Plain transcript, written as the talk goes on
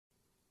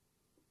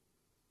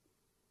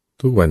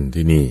ทุกวัน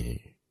ที่นี่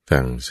ทา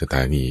งสถ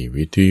านี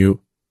วิทยุ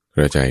ก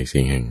ระจายเสี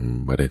ยงแห่ง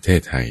ประเท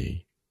ศไทย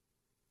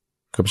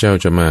ข้าพเจ้า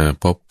จะมา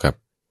พบกับ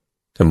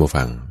ท่านผู้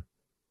ฟัง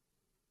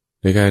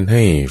ในการใ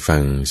ห้ฟั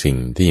งสิ่ง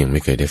ที่ยังไ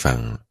ม่เคยได้ฟัง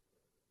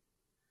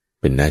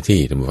เป็นหน้าที่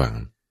ท่านผู้ฟัง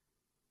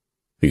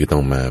ที่ก็ต้อ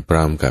งมาพ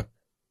ร้อมกับ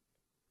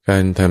กา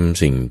รท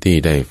ำสิ่งที่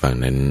ได้ฟัง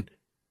นั้น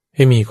ใ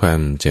ห้มีความ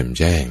แจ่ม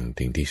แจ้ง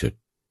ถึงที่สุด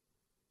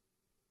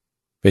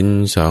เป็น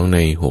2 ใน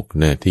 6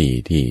หน้าที่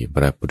ที่พ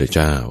ระพุทธเ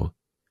จ้า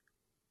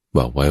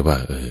บอกไว้ว่า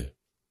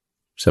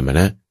สมณ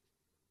ะ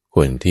ค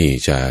วรที่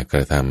จะกร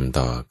ะทำ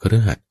ต่อคฤ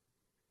หัสถ์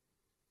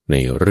ใน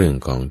เรื่อง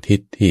ของทิศ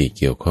ที่เ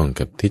กี่ยวข้อง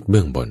กับทิศเ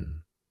บื้องบน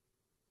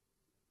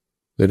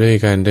โดย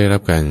การได้รั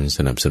บการส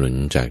นับสนุน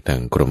จากทา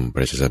งกรมป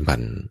ระชาสัมพั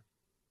นธ์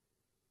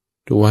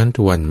ทุกวัน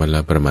วันล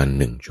ะประมาณ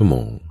1 ชั่วโม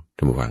ง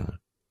ท่านผู้ฟัง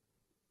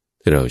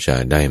ที่เราจะ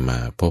ได้มา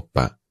พบป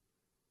ะ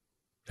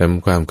ท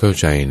ำความเข้า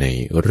ใจใน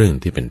เรื่อง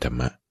ที่เป็นธรร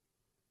มะ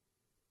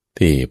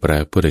ที่พระ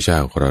พุทธเจ้า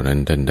ของเรานั้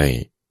นท่านได้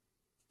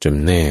จ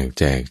ำแนก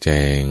แจกแจ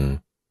ง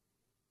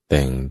แ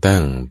ต่งตั้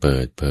งเปิ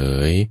ดเผ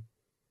ย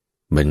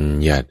บัญ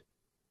ญัติ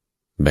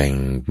แบ่ง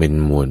เป็น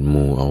หมวดห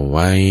มู่เอาไ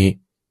ว้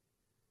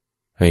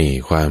ให้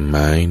ความหม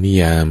ายนิ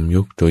ยามย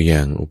กตัวอย่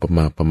างอุปม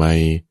าอุปไม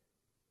ย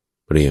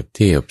เปรียบเ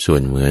ทียบส่ว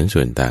นเหมือนส่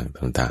วน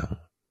ต่าง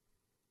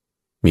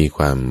ๆมีค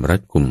วามรั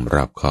ดกุมร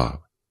อบคอบ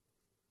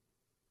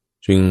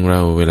จึงเร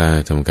าเวลา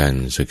ทำการ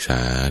ศึกษา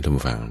ท่าน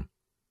ผู้ฟัง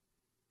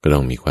ก็ต้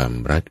องมีความ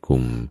รัดกุ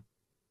ม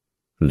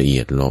ละเอี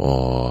ยดละอ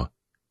อ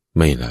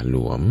ไม่หละหล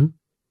วม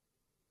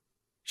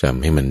จ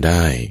ำให้มันไ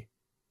ด้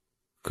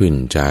ขึ้น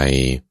ใจ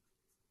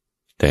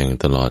แต่ง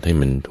ตลอดให้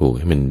มันถูกใ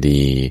ห้มัน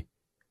ดี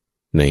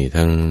ใน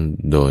ทั้ง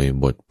โดย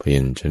บทพ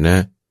ยัญชนะ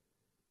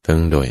ทั้ง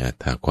โดยอรร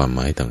ถความหม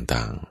าย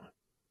ต่าง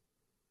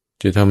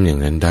ๆจะทำอย่าง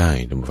นั้นได้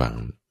ท่านผู้ฟัง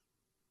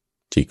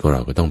จิตของเร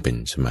าก็ต้องเป็น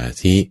สมา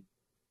ธิ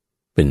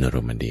เป็นอาร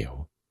มณ์เดียว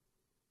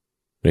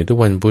ในทุก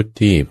วันพุธ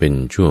ที่เป็น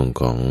ช่วง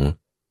ของ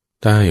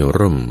ใต้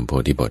ร่มโพ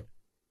ธิบท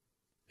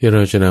ที่เร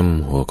าจะน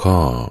ำหัวข้อ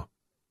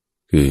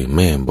คือแ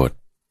ม่บท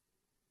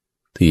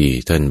ที่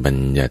ท่านบัญ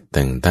ญัติแ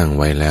ต่งตั้ง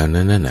ไว้แล้ว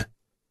นั่นน่ะ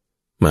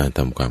มาท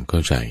ำความเข้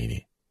าใจ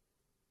นี่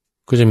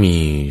ก็จะมี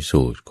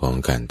สูตรของ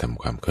การท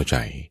ำความเข้าใจ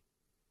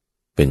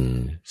เป็น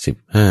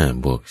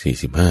15 บวก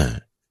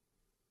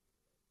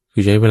 45คื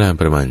อใช้เวลา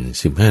ประมาณ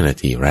15 นา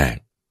ทีแรก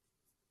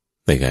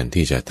ในการ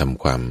ที่จะท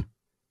ำความ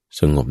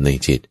สงบใน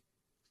จิต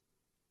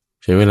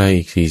ใช้เวลา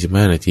อีก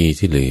45 นาที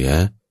ที่เหลือ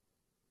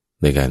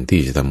ในการ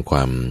ที่จะทำคว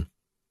าม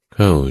เ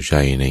ข้าใจ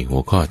ในหั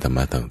วข้อธรรม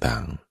ะต่า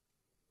งๆ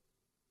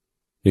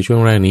ในช่ว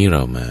งแรกนี้เร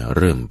ามาเ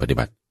ริ่มปฏิ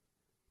บัติ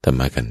ธรร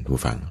มะกันผู้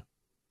ฟัง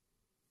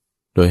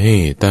โดยให้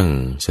ตั้ง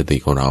สติ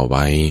ของเราไ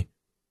ว้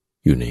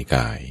อยู่ในก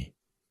าย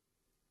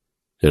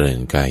เจริญ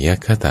กาย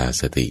คตา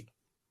สติ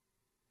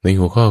ใน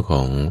หัวข้อข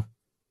อง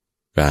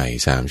กาย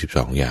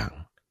32 อย่าง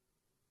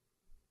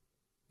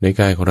ใน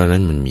กายของเรานั้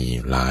นมันมี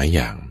หลายอ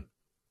ย่าง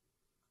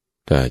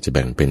ถ้าจะแ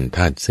บ่งเป็นธ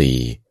าตุ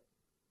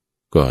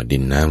4ก็ดิ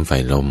นน้ำไฟ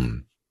ลม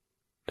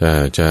ถ้า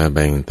จะแ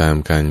บ่งตาม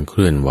การเค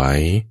ลื่อนไหว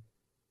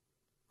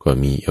ก็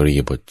มีอิริ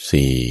ยาบถ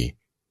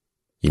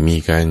4มี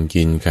การ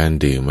กินการ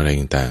ดื่มอะไร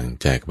ต่าง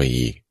ๆแจกไป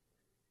อีก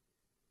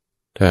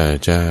ถ้า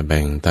จะแ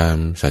บ่งตาม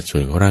สัดส่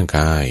วนของร่างก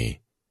าย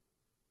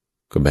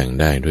ก็แบ่ง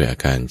ได้ด้วยอา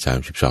การ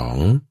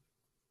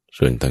32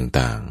ส่วน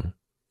ต่าง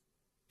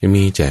ๆยัง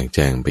มีแจกแจ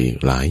งไปอีก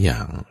หลายอย่า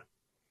ง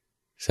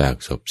ซาก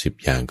ศพ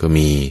10 อย่างก็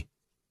มี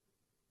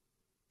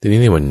ทีนี้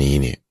ในวันนี้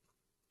เนี่ย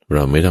เร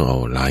าไม่ต้องเอา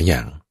หลายอย่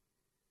าง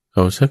เอ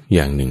าสักอ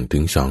ย่าง1 ถึ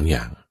ง 2อ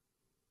ย่าง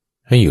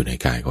ให้อยู่ใน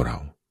กายของเรา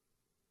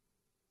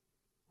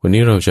วัน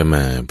นี้เราจะม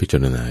าพิจา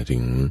รณาถึ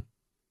ง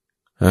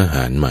อาห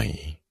ารใหม่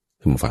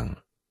ท่านผู้ฟัง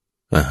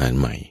อาหาร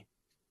ให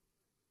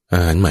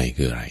ม่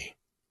คืออะไร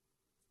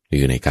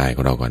อยู่ในกายข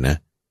องเราก่อนนะ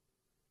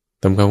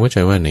ทำความเข้าใจ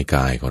ว่าในก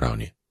ายของเรา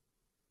เนี่ย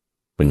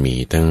มันมี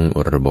ทั้ง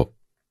ระบบ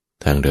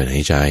ทางเดินหา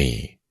ยใจ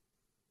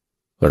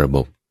ระบ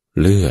บ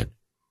เลือด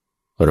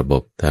ระบ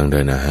บทางเดิ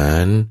นอาหา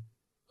ร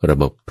ระ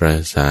บบประ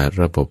สาท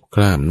ระบบก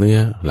ล้ามเนื้อ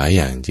หลายอ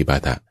ย่างจิปา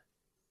ถะ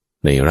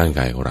ในร่าง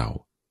กายของเรา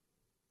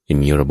ยั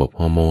งมีระบบ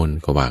ฮอร์โมน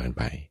ก็ว่ากัน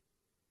ไป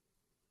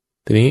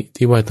ทีนี้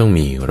ที่ว่าต้อง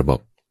มีระบบ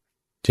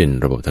เช่น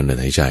ระบบทางเดิน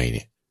หายใจเ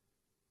นี่ย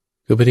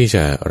คือเพื่อที่จ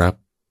ะรับ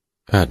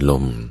ธาตุล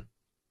ม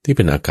ที่เ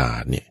ป็นอากา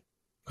ศเนี่ย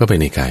เข้าไป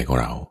ในกายของ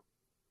เรา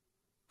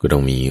ก็ต้อ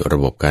งมีระ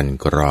บบการ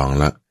กรอง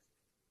ละ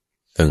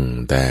ตั้ง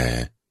แต่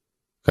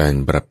การ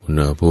ปรับอุณ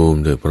หภูมิ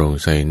โดยโปร่ง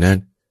ไซนัส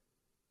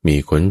มี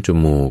ขนจ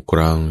มูกกร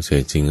องเศ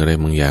ษสิ่งอะไร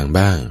บางอย่าง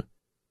บ้าง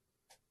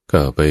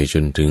ก็ไปจ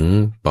นถึง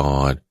ปอ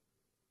ด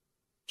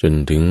จน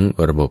ถึง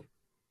ระบบ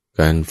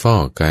การฟอ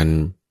กการ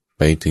ไ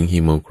ปถึงฮี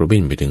โมโกลบิ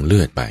นไปถึงเลื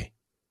อดไป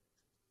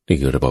นี่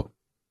คือระบบ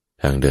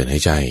ทางเดินหา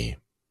ยใจ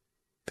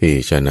ที่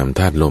จะนำ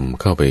ธาตุลม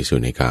เข้าไปสู่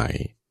ในกาย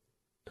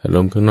ธาตุล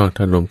มข้างนอกธ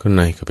าตุลมข้างใ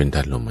นก็เป็นธ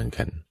าตุลมเหมือน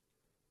กัน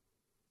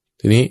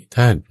ทีนี้ธ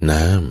าตุ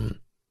น้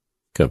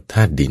ำกับธ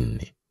าตุดิน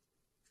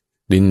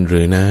หรื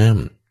อน้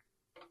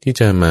ำที่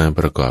จะมาป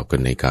ระกอบกั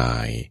นในกา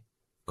ย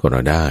ของเร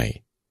าได้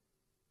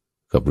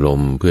กับล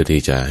มเพื่อ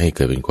ที่จะให้เ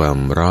กิดเป็นความ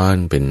ร้อน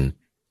เป็น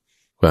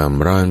คว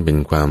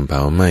ามเผ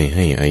าไหม้ใ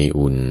ห้ไอ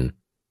อุ่น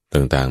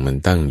ต่างๆมัน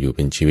ตั้งอยู่เ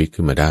ป็นชีวิต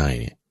ขึ้นมาได้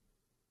เนี่ย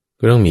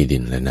ก็ต้องมีดิ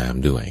นและน้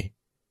ำด้วย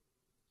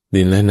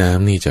ดินและน้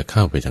ำนี่จะเข้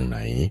าไปทางไหน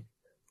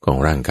ของ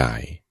ร่างกา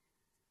ย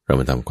เรา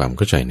มาทำความเ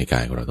ข้าใจในก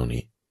ายของเราตรง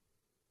นี้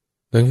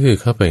นั่นคือ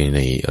เข้าไปใน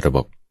ระบ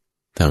บ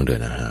ทางเดิ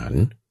นอาหาร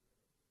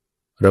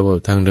ระบบ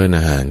ทางเดินอ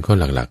าหารก็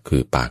หลักๆคื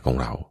อปากของ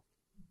เรา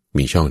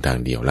มีช่องทาง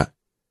เดียวละ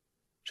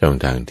ช่อง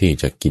ทางที่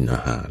จะกินอา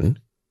หาร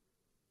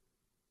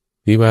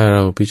ที่ว่าเร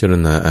าพิจาร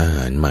ณาอาห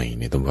ารใหม่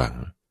ในตำวัง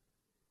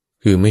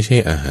คือไม่ใช่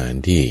อาหาร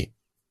ที่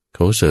เข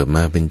าเสิร์ฟม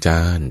าเป็นจ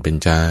านเป็น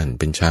ชา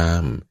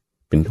ม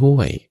เป็นถ้ว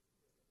ย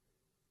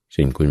เ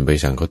ช่นคุณไป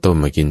สั่งข้าวต้ม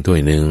มากินถ้ว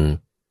ยหนึ่ง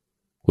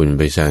คุณไ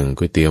ปสั่ง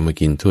ก๋วยเตี๋ยวมา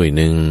กินถ้วยห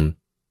นึ่ง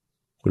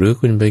หรือ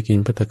คุณไปกิน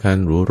ภัตตาคาร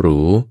หรู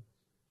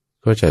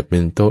ๆก็จัดเป็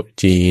นโต๊ะ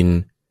จีน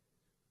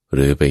ห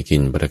รือไปกิ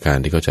นภัตตาคาร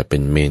ที่เขาจัดเป็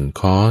นเมน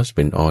คอร์สเ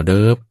ป็นออเ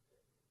ดิร์ฟ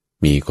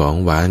มีของ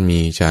หวานมี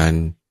จาน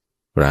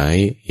หลาย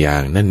อย่า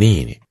งนั่นนี่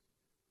เนี่ย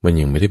มัน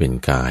ยังไม่ได้เป็น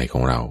กายขอ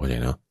งเราเข้าใจ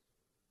เนาะ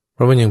เพ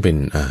ราะมันยังเป็น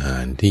อาหา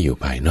รที่อยู่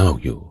ภายนอก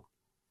อยู่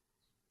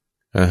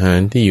อาหาร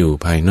ที่อยู่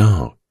ภายนอ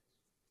ก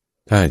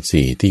ธาตุ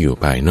สี่ที่อยู่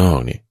ภายนอก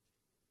เนี่ย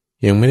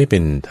ยังไม่ได้เป็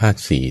นธาตุ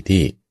สี่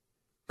ที่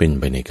เป็น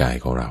ไปในกาย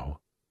ของเรา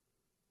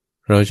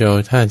เราจะเอา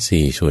ธาตุ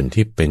สี่ส่วน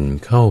ที่เป็น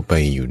เข้าไป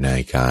อยู่ใน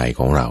กายข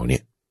องเราเนี่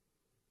ย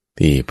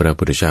ที่พระ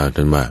พุทธเจ้าต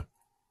รัสว่า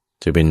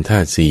จะเป็นธา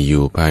ตุสี่อ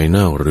ยู่ภายน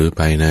อกหรือ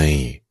ภายใน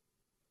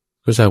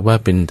ก็ทราบว่า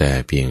เป็นแต่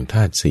เพียงธ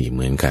าตุสี่เห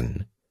มือนกัน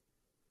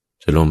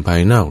จะลมภา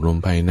ยนอกลม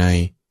ภายใน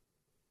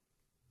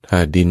ธา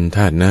ตุดินธ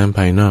าตุน้ำภ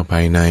ายนอกภ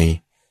ายใน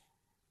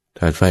ธ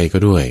าตุไฟก็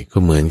ด้วยก็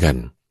เหมือนกัน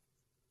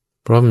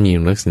เพราะมี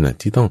ลักษณะ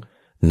ที่ต้อง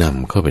น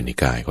ำเข้าไปใน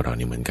กายของเรา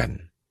นี่เหมือนกัน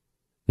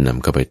น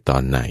ำเข้าไปตอ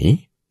นไหน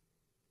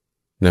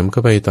นำเข้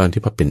าไปตอน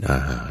ที่ว่าเป็นอา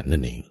หารนั่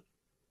นเอง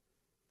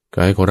ก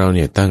ายของเราเ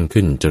นี่ยตั้ง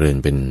ขึ้นเจริญ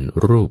เป็น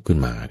รูปขึ้น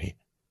มานี่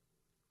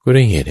ก็ไ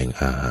ด้เหตุแห่ง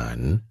อาหาร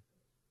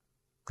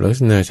ลัก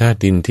ษณะธาตุ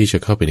ดินที่จะ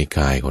เข้าไปในก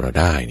ายของเรา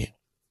ได้เนี่ย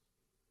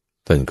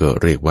ท่านก็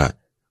เรียกว่า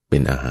เป็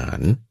นอาหาร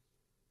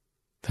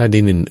ธาตุดิ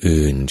น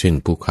อื่นๆเช่น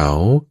ภูเขา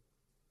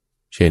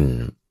เช่น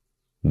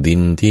ดิ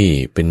นที่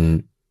เป็น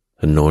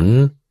ถนน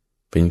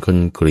เป็นคอน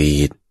กรี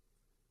ต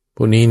พ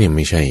วกนี้เนี่ยไ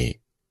ม่ใช่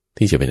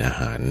ที่จะเป็นอา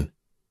หาร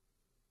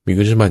มี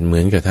คุณสมบัติเหมื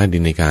อนกับธาตุดิ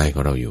นในกายขอ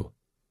งเราอยู่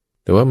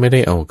แต่ว่าไม่ได้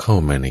เอาเข้า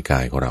มาในก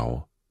ายของเรา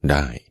ไ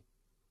ด้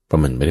เพรา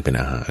ะมันไม่ได้เป็น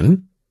อาหาร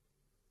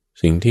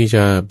สิ่งที่จ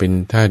ะเป็น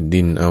ธาตุ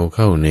ดินเอาเ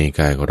ข้าใน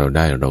กายของเราไ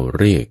ด้เรา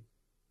เรียก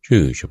ชื่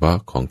อเฉพาะ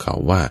ของเขา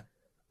ว่า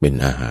เป็น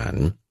อาหาร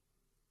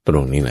ตร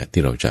งนี้แหละ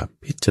ที่เราจะ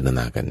พิจารณ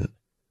ากัน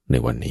ใน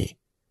วันนี้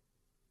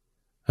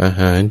อา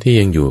หารที่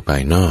ยังอยู่ภา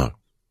ยนอก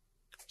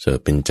เสิร์ฟ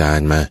เป็นจา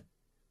นมา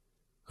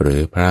หรื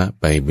อพระ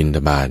ไปบิณฑ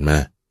บาตมา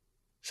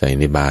ใส่ใ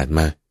นบาตรม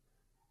า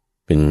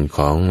เป็นข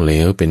องเหล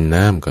วเป็น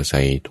น้ำก็ใ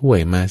ส่ถ้วย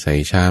มาใส่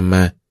ชามม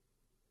า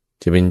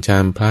จะเป็นชา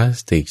มพลาส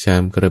ติกชา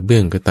มกระเบื้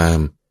องก็ตาม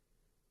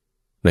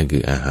นั่นคื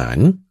ออาหาร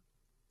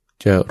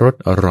จะรส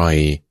อร่อย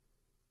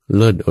เ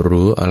ลิศห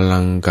รูอลั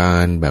งกา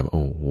รแบบโ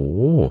อ้โห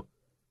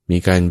มี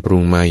การปรุ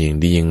งมาอย่าง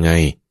ดียังไง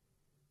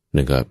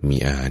นั่นก็มี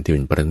อาหารที่เ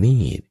ป็นประณี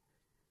ต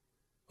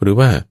หรือ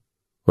ว่า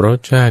รส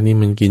ชาตินี้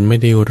มันกินไม่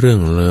ได้เรื่อง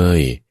เล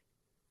ย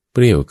เป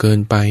รี้ยวเกิน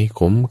ไป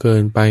ขมเกิ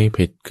นไปเ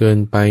ผ็ดเกิน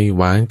ไปห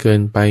วานเกิ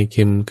นไปเ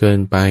ค็มเกิน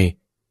ไป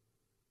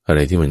อะไร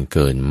ที่มันเ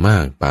กินมา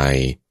กไป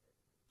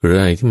หรือ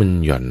อะไรที่มัน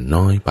หย่อน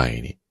น้อยไป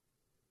นี่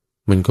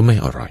มันก็ไม่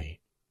อร่อย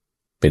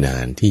เป็นอาห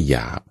ารที่หย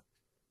าบ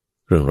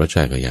เรื่องรสช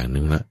าติก็อย่างนึ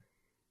งละ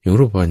อย่าง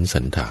รูปพรรณ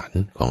สันฐาน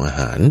ของอา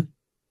หาร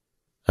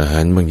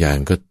บางอย่าง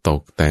ก็ต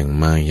กแต่ง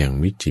มาอย่าง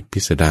วิจิตรพิ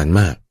สดาร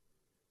มาก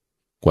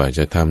กว่าจ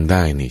ะทำไ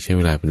ด้นี่ใช้เ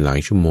วลาเป็นหลาย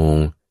ชั่วโมง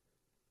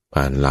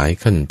ผ่านหลาย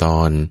ขั้นต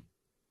อน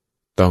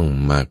ต้อง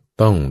หมัก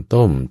ต้อง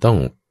ต้มต้อง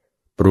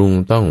ปรุง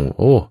ต้อง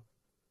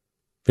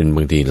เป็นบ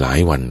างทีหลาย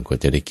วันกว่า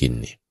จะได้กิน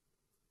นี่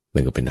มั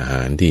นก็เป็นอาห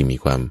ารที่มี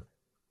ความ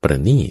ประ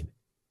ณีต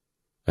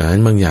อาหาร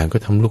บางอย่างก็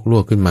ทำล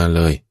วกๆขึ้นมาเ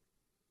ลย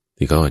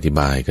ที่เขาอธิบ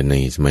ายกันใน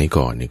สมัย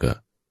ก่อนนี่ก็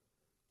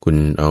คุณ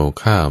เอา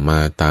ข้าวมา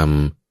ต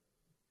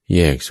ำแย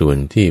กส่วน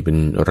ที่เป็น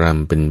ร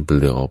ำเป็นเป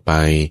ลือกออกไป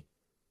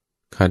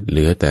คัดเห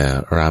ลือแต่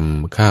ร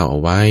ำข้าวเอา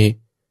ไว้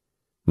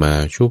มา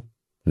ชุบ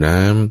น้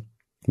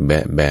ำ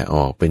แบะอ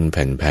อกเป็นแ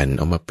ผ่นๆเ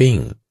อามาปิ้ง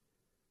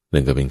นั่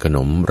นก็เป็นขน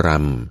มร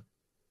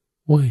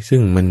ำซึ่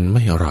งมันไ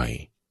ม่อร่อย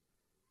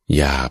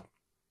หยาบ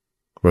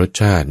รส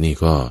ชาตินี่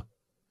ก็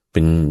เป็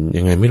น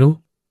ยังไงไม่รู้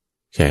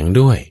แข็ง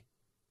ด้วย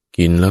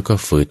กินแล้วก็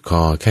ฝืดค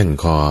อแค่น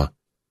คอ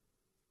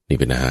นี่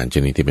เป็นอาหารช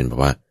นิดที่เป็นแบบ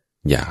ว่า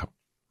หยาบ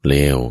เล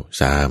ว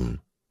ซาม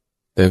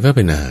แต่ก็เ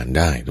ป็นอาหารไ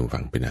ด้ทุก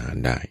ฝั่งเป็นอาหาร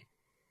ได้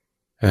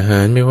อาหา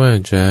รไม่ว่า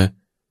จะ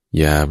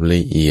หยาบล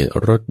ะเอียด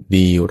รส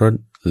ดีรส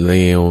เล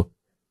ว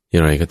อย่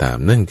างไรก็ตาม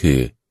นั่นคือ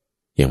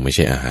ยังไม่ใ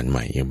ช่อาหารให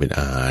ม่ยังเป็น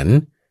อาหาร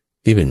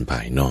ที่เป็นภ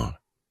ายนอก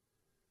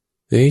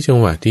ในจัง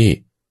หวะที่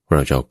เร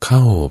าจะเข้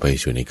าไป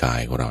สู่ในกา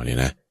ยของเราเนี่ย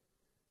นะ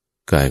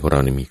กายของเรา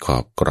เนี่ยมีขอ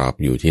บกรอบ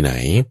อยู่ที่ไหน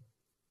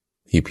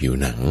ที่ผิว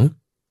หนัง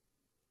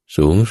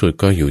สูงสุด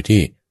ก็อยู่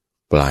ที่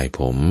ปลายผ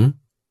ม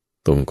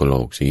ตรงกะโหล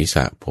กศีรษ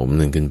ะผมห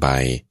นึ่งขึ้นไป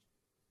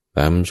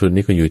ต่ำสุด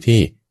นี่ก็อยู่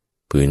ที่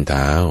พื้นเ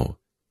ท้า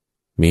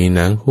มีห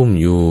นังหุ้ม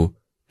อยู่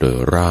โดย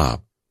รอบ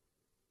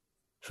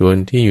ส่วน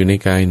ที่อยู่ใน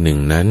กายหนึ่ง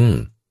นั้น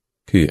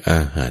แ คืออ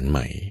าหารให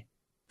ม่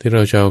ที่เร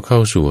าจะเอาเข้า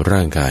สู่ร่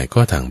างกาย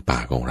ก็ทางปา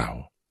กของเรา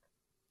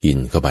กิน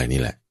เข้าไปนี่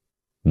แหละ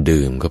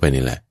ดื่มเข้าไป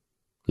นี่แหละ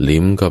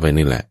ลิ้มเข้าไป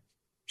นี่แหละ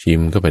ชิ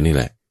มเข้าไปนี่แ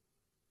หละ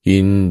กิ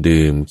น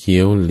ดื่มเคี้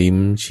ยวลิ้ม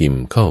ชิม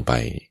เข้าไป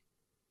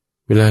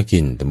เวลากิ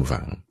นตามฝั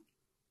ง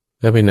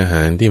ถ้าเป็นอาห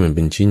ารที่มันเ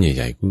ป็นชิ้นใ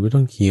หญ่ๆคุณก็ต้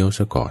องเคี้ยวซ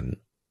ะก่อน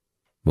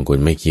บางคน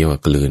ไม่เคี้ยว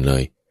กลืนเล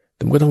ยแ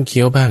ต่ก็ต้องเ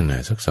คี้ยวบ้างนะ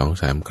สัก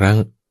 2-3 ครั้ง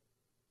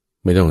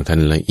ไม่ต้องทัน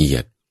ละเอีย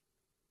ด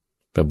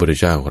พระพุทธ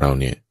เจ้าของเรา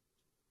เนี่ย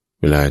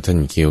เวลาท่าน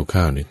เคี้ยว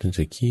ข้าวเนี่ยท่านจ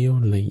ะเคี้ยว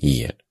ละเอี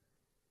ยด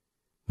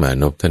มา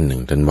นพท่านหนึ่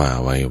งท่านว่า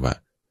ไว้ว่า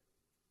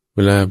เว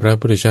ลาพระ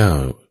พุทธเจ้า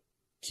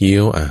เคี้ย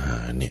วอาห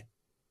ารเนี่ย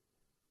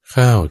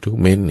ข้าวทุก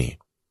เม็ดนี่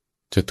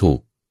จะถูก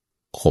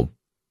ขบ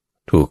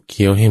ถูกเ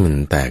คี้ยวให้มัน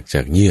แตกจ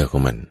ากเยื่อขอ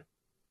งมัน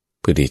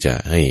เพื่อที่จะ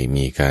ให้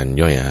มีการ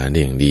ย่อยอาหารได้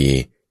อย่างดี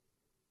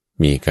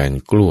มีการ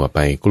กลั้วไป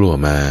กลั้ว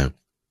มา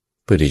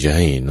เพื่อที่จะใ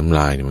ห้น้ำล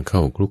ายมันเข้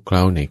าคลุกเคล้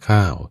าในข้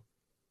าว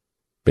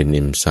เป็นเอ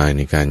นไซม์ใ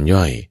นการ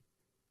ย่อย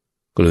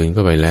กลืนเข้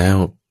าไปแล้ว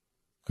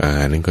อาห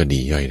ารนั้นก็ดี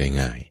ย่อยได้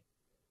ง่าย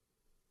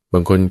บา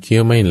งคนเคี้ย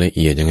วไม่ละเ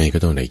อียดยังไงก็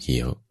ต้องได้เคี้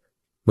ยว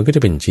มันก็จ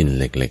ะเป็นชิ้น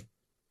เล็ก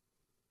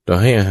ๆต่อ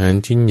ให้อาหาร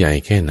ชิ้นใหญ่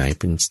แค่ไหน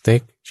เป็นสเต็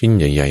กชิ้น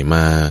ใหญ่ๆม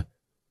า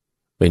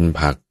เป็น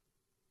ผัก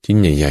ชิ้น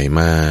ใหญ่ๆ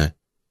มา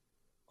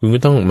คุณก็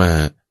ต้องมา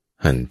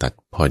หั่นตัด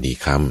พอดี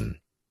ค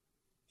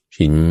ำ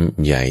ชิ้น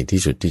ใหญ่ที่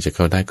สุดที่จะเ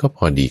ข้าได้ก็พ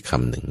อดีค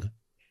ำหนึ่ง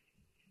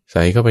ใ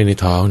ส่เข้าไปใน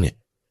ท้องเนี่ย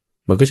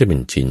มันก็จะเป็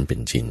นชิ้นเป็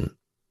นชิ้น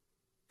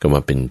ก็ม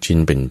าเป็นชิ้น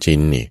เป็นชิ้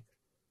นนี่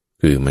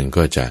คือมัน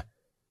ก็จะ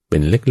เป็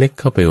นเล็กๆ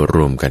เข้าไปร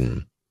วมกัน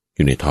อ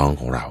ยู่ในท้อง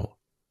ของเรา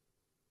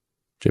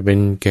จะเป็น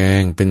แก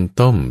งเป็น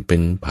ต้มเป็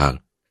นผัก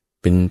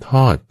เป็นท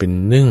อดเป็น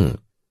นึ่ง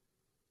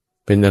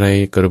เป็นอะไร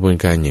กระบวน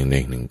การอย่างใด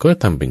หนึ่งก็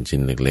ทำเป็นชิ้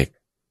นเล็ก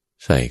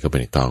ๆใส่เข้าไป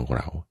ในท้องของ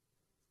เรา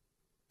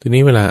ที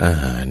นี้เวลาอา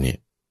หารเนี่ย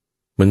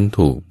มัน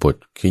ถูกบด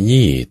ข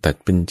ยี้ตัด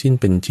เป็นชิ้น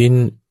เป็นชิ้น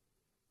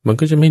มัน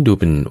ก็จะไม่ดู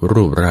เป็น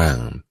รูปร่าง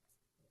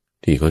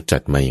ที่เขาจั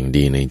ดมาอย่าง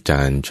ดีในจ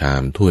านชา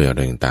มถ้วยอะไร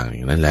ต่างๆอ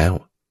ย่างนั้นแล้ว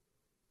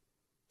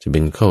จะเป็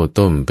นข้าว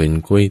ต้มเป็น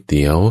ก๋วยเ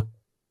ตี๋ยว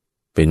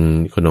เป็น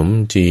ขนม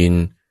จีน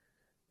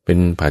เป็น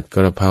ผัดก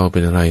ระเพราเป็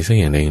นอะไรสัก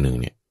อย่างใดอย่างหนึ่ง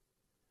เนี่ย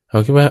เรา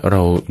คิดว่าเร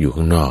าอยู่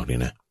ข้างนอกเนี่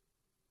ยนะ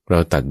เรา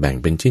ตัดแบ่ง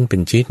เป็นชิ้นเป็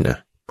นชิ้นนะ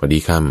พอดี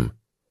ค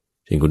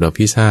ำเช่นคุณเอา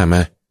พิซซ่าม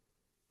า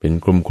เป็น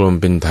กลม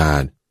ๆเป็นถา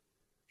ด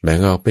แบ่ง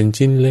ออกเป็น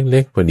ชิ้นเล็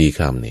กๆพอดี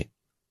คำเนี่ย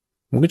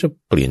มันก็จะ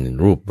เปลี่ยน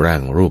รูปร่า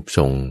งรูปท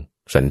รง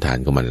สันฐาน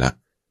ของมันละ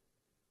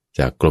จ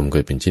ากกลมก็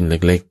เป็นชิ้น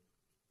เล็ก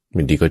ๆบ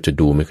างทีก็จะ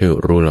ดูไม่ค่อย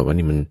รู้หรอกว่า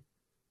นี่มัน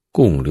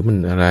กุ้งหรือมัน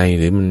อะไร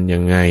หรือมันยั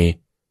งไง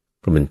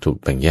เพราะมันถูก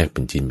แบ่งแยกเป็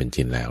นชิ้นเป็น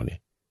ชิ้นแล้วเนี่ย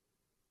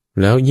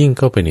แล้วยิ่งเ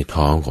ข้าไปใน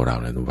ท้องของเรา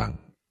นะทุกฝัง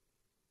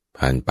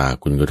ผ่านปาก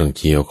คุณก็ต้องเ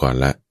คี้ยวก่อน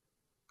ละ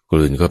ก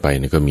ลืนเข้าไป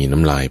นี่ก็มีน้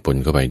ำลายปน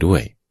เข้าไปด้ว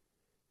ย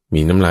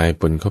มีน้ำลาย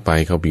ปนเข้าไป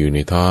อยู่ใน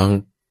ท้อง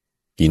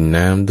กิน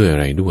น้ำด้วยอะ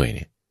ไรด้วยเ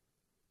นี่ย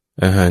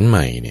อาหารให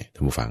ม่เนี่ยท่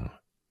านผู้ฟัง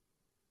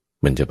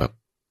มันจะแบบ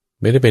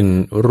ไม่ได้เป็น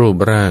รูป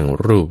ร่าง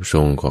รูปท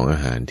รงของอา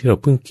หารที่เรา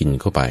เพิ่งกิน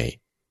เข้าไป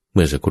เ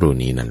มื่อสักครู่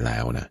นี้นั่นแล้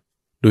วนะ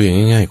ดูอย่า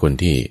งง่ายๆคน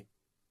ที่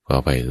พอ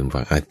ไปท่านผู้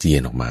ฟังอาเจีย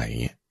นออกมาอย่า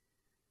งเงี้ย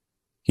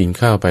กิน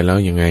ข้าวไปแล้ว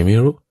ยังไงไม่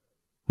รู้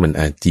มัน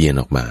อาเจียน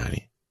ออกมาเ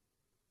นี่ย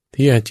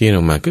ที่อาเจียนอ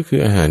อกมาก็คือ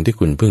อาหารที่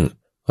คุณเพิ่ง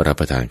รับ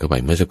ประทานเข้าไป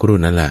เมื่อสักครู่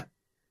นั้นแหละ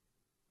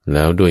แ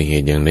ล้วด้วยเห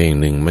ตุอย่างใดอย่า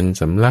งหนึ่งมัน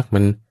สำลักมั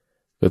น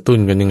กระตุ้น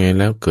กันยังไง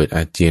แล้วเกิดอ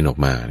าเจียนออก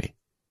มาเนี่ย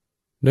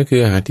นั่นคือ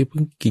อาหารที่เพิ่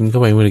งกินเข้า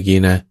ไปเมื่อกี้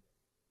นะ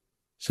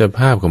สภ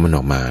าพของมันอ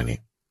อกมาเนี่ย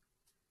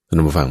ท่า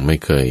นผู้ฟังไม่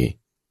เคย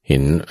เห็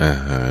นอา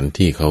หาร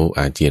ที่เขา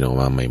อาเจียนออก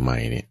มาใหม่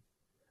ๆเนี่ย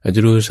อาจจ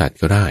ะดูสัตว์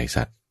ก็ได้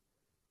สัตว์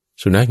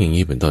สุนัขอย่าง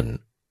นี้เป็นต้น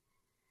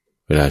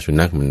เวลาสุ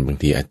นัขมันบาง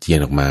ทีอาเจียน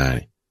ออกมา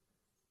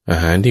อา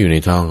หารที่อยู่ใน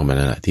ท้องของมัน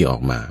นั่นแหละที่ออ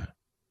กมา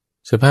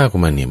สภาพขอ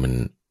งมันเนี่ยมัน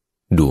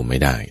ดูไม่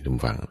ได้ท่าน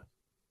ผู้ฟัง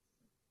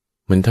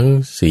มันทั้ง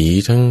สี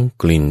ทั้ง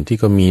กลิ่นที่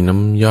ก็มีน้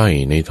ำย่อย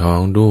ในท้อง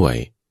ด้วย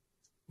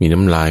มีน้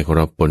ำลายของเ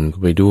ราปนเข้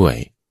าไปด้วย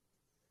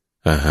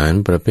อาหาร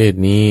ประเภท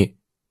นี้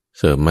เ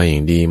สิร์ฟมาอย่า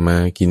งดีมา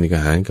กินอ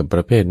าหารกับป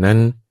ระเภทนั้น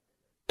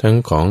ทั้ง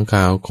ของค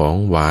าวของ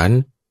หวาน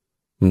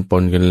มันป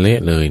นกันเละ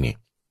เลยเนี่ย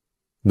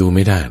ดูไ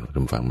ม่ได้หรอกท่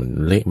านผู้ฟังมัน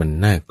เละมัน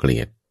น่าเกลี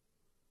ยด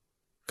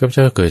ข้าพเจ้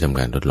าเคยทำ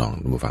การทดลอง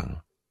ท่านผู้ฟัง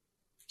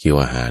เคี้ยว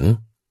อาหาร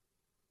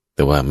แ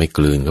ต่ว่าไม่ก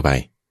ลืนเข้าไป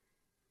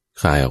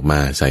คายออกมา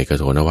ใส่กระ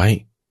โถนเอาไว้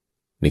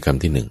ในค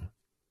ำที่หนึ่ง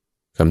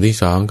คำที่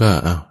สองก็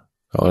เ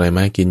อาอะไรม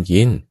ากิน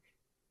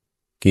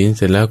เ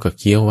สร็จแล้วก็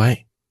เคี้ยวไว้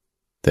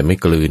แต่ไม่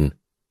กลืน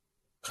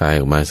คาย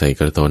ออกมาใส่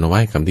กระโถนเอาไว้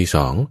คำที่ส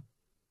อง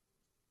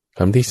ค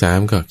ำที่สาม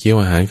ก็เคี้ยว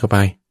อาหารเข้าไป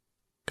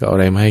ก็อะ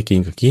ไรมาให้กิน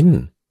ก็กิ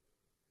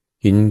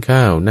นข้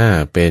าวหน้า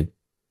เป็ด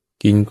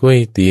กินก๋วย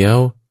เตี๋ยว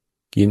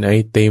กินไอ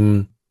ติม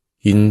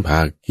กิน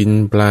ผักกิน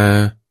ปลา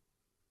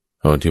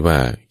เอาที่ว่า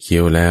เคี้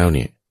ยวแล้วเ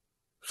นี่ย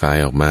คาย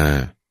ออกมา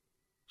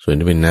ส่วน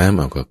ที่เป็นน้ำเ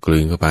อาก็กลื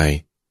นเข้าไป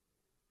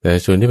แต่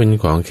ส่วนที่เป็น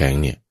ของแข็ง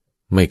เนี่ย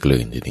ไม่กลื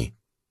นทีนี้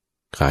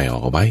คายออ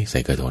กเอาไว้ใส่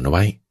กระโถนเอาไ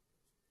ว้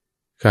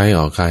คายอ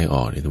อ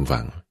กเนี่ยทุก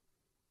ฝั่ง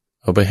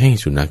เอาไปให้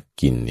สุนัข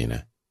กินเนี่ยน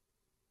ะ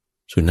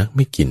สุนัขไ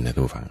ม่กินนะทุ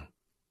กฝั่ง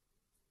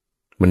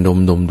มันดม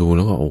ดูแ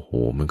ล้วก็โอ้โห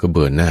มันก็เ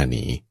บิร์นหน้าห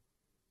นี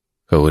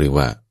เขาเรียก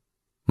ว่า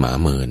หมา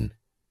เมิน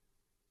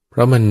เพร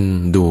าะมัน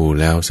ดู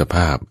แล้วสภ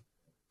าพ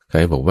ใคร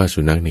บอกว่าสุ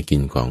นัขนี่กิ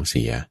นของเ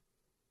สีย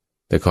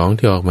แต่ของ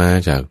ที่ออกมา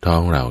จากท้อ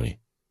งเรานี่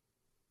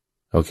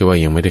เอาแค่ว่า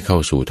ยังไม่ได้เข้า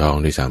สู่ท้อง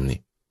ด้วยซ้ำนี่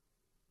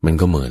มัน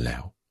ก็เหมินแล้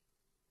ว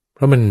เพ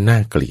ราะมันน่า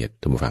เกลียด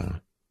ทุกฝั่ง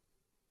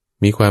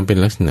มีความเป็น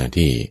ลักษณะ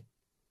ที่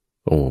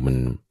มัน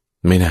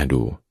ไม่น่า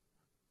ดู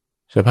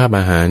สภาพ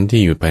อาหาร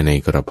ที่อยู่ภายใน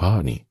กระเพาะ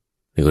นี่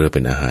ก็จะเ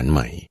ป็นอาหารให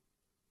ม่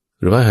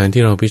หรือว่าอาหาร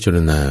ที่เราพิจาร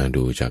ณา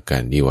ดูจากกา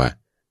รที่ว่า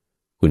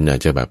คุณอาจ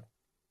จะแบบ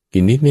กิ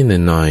นนิด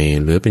หน่อย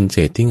ๆหรือเป็นเศ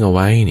ษทิ้งเอาไ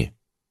ว้เนี่ย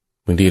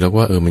บางทีเราก็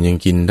ว่ามันยัง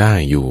กินได้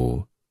อยู่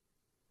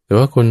แต่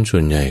ว่าคนส่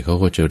วนใหญ่เขา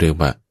ก็จะเรียก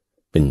ว่า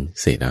เป็น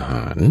เศษอาห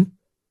าร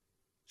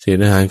เศษ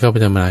อาหารเข้าไป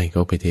ทำอะไรเข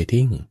าไปเท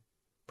ทิ้ง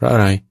เพราะอะ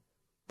ไร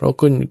เพราะ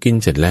คุณกิน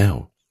เสร็จแล้ว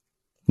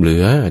เหลื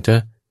ออาจจะ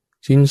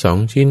ชิ้น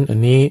2ชิ้นอัน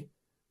นี้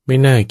ไม่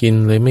น่ากิน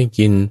เลยไม่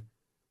กิน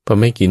พอ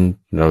ไม่กิน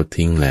เรา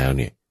ทิ้งแล้วเ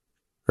นี่ย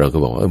เราก็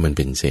บอกว่ามันเ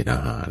ป็นเศษอา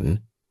หาร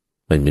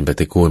มันเป็นป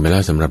ฏิกูลไปแล้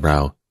วสำหรับเรา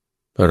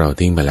เพราะเรา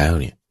ทิ้งไปแล้ว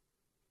เนี่ย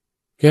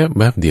แค่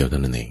แบบเดียวเท่า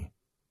นั้นเอง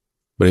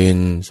เปลี่ยน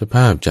สภ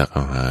าพจากอ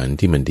าหาร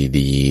ที่มัน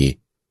ดี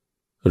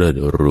ๆเลิศ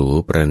หรู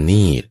ประ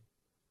ณีต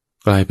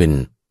กลายเป็น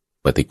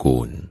ปฏิกู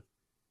ล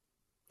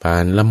ผ่า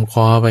นลำค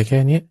อไปแค่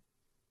นี้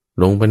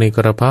ลงไปในก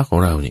ระเพาะของ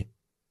เราเนี่ย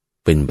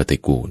เป็นปฏิ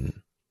กูล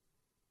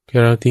แค่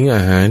เราทิ้งอ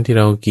าหารที่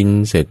เรากิน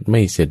เสร็จไ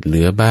ม่เสร็จเห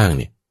ลือบ้างเ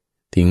นี่ย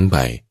ทิ้งไป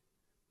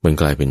มัน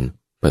กลายเป็น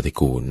ปฏิ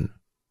กูล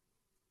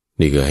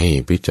นี่ก็ให้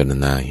พิจาร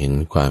ณาเห็น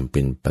ความเ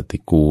ป็นปฏิ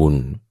กูล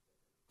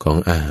ของ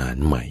อาหาร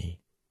ใหม่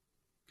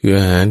คือ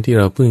อาหารที่เ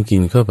ราเพิ่งกิ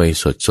นเข้าไป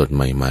สดๆใ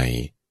หม่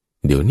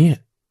ๆเดี๋ยวเนี้ย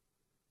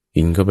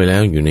กินเข้าไปแล้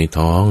วอยู่ใน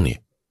ท้องเนี่ย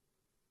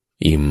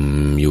อิ่ม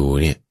อยู่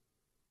เนี่ย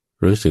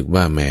รู้สึก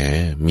ว่าแหม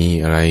มี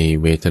อะไร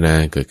เวทนา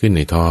เกิดขึ้นใ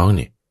นท้องเ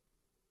นี่ย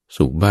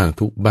สุขบ้าง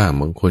ทุกข์บ้าง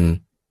บางคน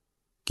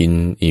กิน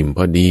อิ่มพ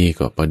อดี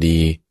ก็พอดี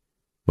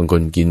บางค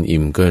นกิน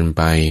อิ่มเกินไ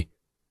ป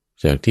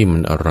จากที่มั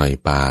นอร่อย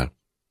ปาก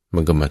มั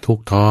นก็มาทุก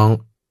ข์ท้อง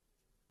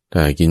ถ้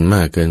ากินม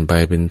ากเกินไป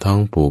เป็นท้อง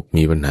ผูก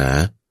มีปัญหา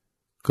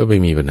ก็ไป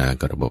มีปัญหา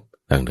กับระบบ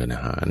ทางเดินอ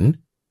าหาร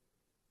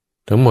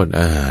ทั้งหมด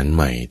อาหารใ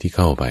หม่ที่เ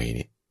ข้าไปเ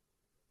นี่ย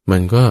มั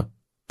นก็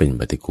เป็น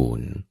ปฏิกู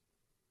ล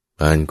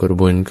ผ่านกระ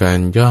บวนการ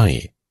ย่อย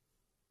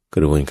ก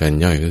ระบวนการ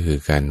ย่อยก็คือ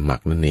การหมั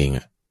กนั่นเอง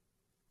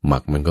หมั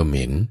กมันก็เห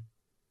ม็น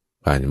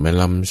ผ่านมา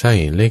ลำไส้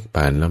เล็ก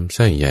ผ่านลำไ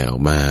ส้ใหญ่ออ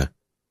กมา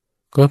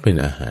ก็เป็น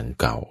อาหาร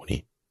เก่า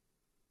นี่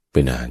เ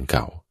ป็นอาหารเ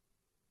ก่า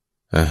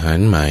อาหาร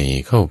ใหม่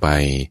เข้าไป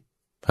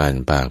ผ่าน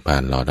ปากผ่า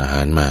นหลอดอาห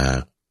ารมา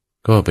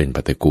ก็เป็นป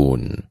ฏิกู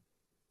ล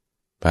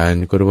ผ่าน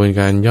กระบวน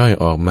การย่อย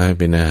ออกมา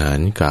เป็นอาหาร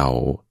เก่า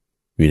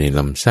อยู่ในล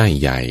ำไส้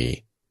ใหญ่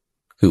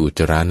คืออุจจ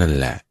าระนั่น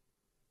แหละ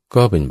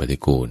ก็เป็นปฏิ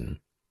กูล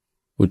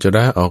อุจจาร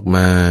ะออกม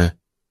า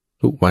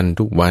ทุก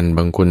วันบ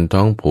างคนท้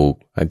องผูก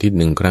อาทิตย์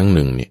หนึ่งครั้งห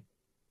นึ่งเนี่ย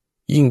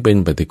ยิ่งเป็น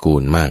ปฏิกู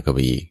ลมากก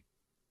ว่าอีก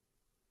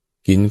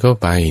กินเข้า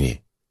ไปเนี่ย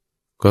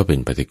ก็เป็น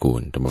ปฏิกู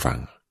ลท่านผู้ฟัง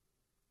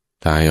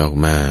ตายออก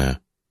มา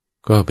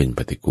ก็เป็นป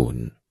ฏิกูล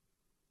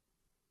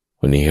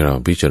วันนี้เรา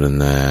พิจาร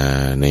ณา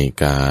ใน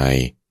กาย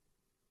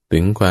ถึ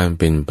งความ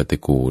เป็นปฏิ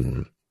กูล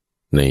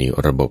ใน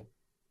ระบบ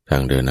ทา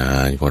งเดินอาห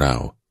ารของเรา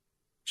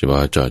เฉพา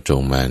ะเจาะจ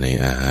งมาใน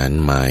อาหาร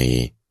ใหม่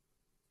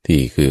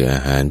ที่คืออา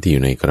หารที่อ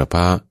ยู่ในกระเพ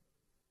าะ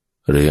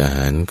หรืออาห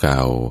ารเก่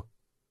า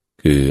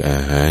คืออา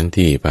หาร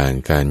ที่ผ่าน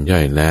การย่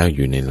อยแล้วอ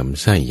ยู่ในล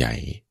ำไส้ใหญ่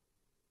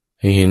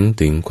ให้เห็น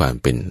ถึงความ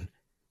เป็น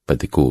ป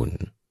ฏิกูล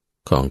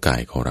ของกา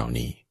ยของเรา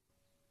นี้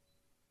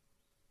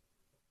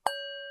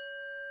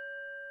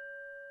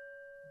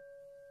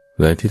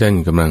และที่ท่าน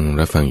กำลัง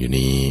รับฟังอยู่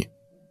นี้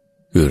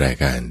คือราย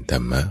การธร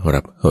รม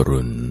รับอ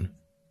รุณ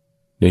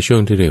ในช่ว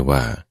งที่เรียกว่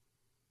า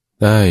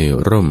ได้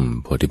ร่ม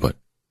โพธิบท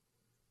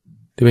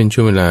ที่เป็นช่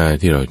วงเวลา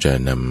ที่เราจะ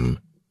น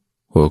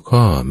ำหัว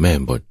ข้อแม่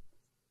บท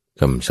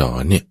คำสอ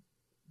นเนี่ย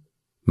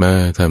มา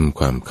ทำ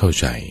ความเข้า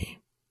ใจ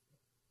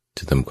จ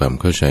ะทำความ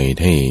เข้าใจ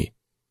ให้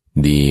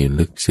ดี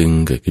ลึกซึ้ง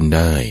เกิดขึ้นไ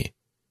ด้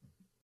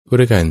ก็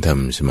ด้วยการท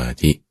ำสมา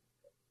ธิ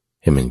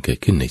ให้มันเกิด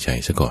ขึ้นในใจ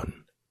ซะก่อน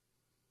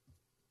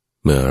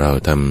เมื่อเรา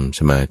ทำ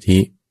สมาธิ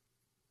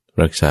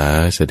รักษา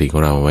สติขอ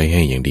งเราไว้ใ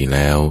ห้อย่างดีแ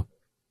ล้ว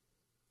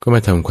ก็ม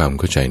าทำความ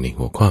เข้าใจใน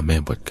หัวข้อแม่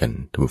บทกัน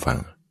ท่านผู้ฟัง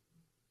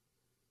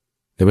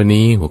ในวัน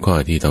นี้หัวข้อ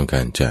ที่ต้องก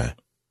ารจะ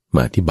ม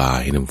าอธิบาย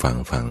ให้ท่าน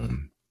ฟัง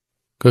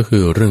ก็คื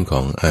อเรื่องข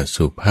องอ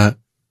สุภะ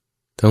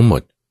ทั้งหม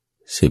ด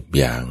10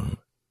อย่าง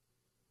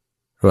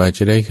เราอาจจ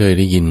ะได้เคยไ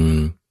ด้ยิน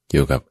เ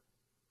กี่ยวกับ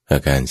อา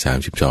การ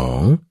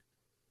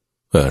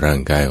32ว่าร่า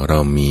งกายของเรา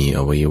มีอ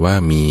วัยวะ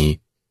มี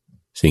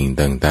สิ่ง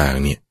ต่าง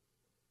ๆเนี่ย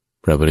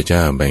พระพุทธเจ้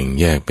าแบ่ง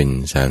แยกเป็น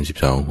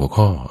32หัว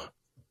ข้อ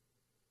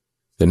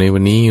แต่ในวั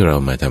นนี้เรา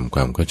มาทำคว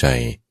ามเข้าใจ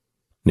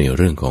ในเ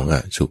รื่องของอ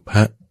สุภ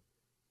ะ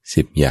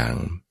10อย่าง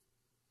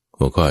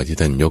หัวข้อที่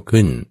ท่านยก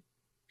ขึ้น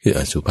คืออ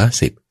สุภะ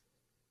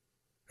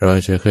10เรา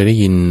จะเคยได้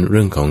ยินเ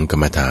รื่องของกร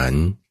รมฐาน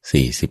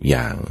40อ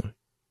ย่าง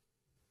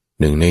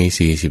หนึ่งใน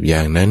40อย่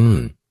างนั้น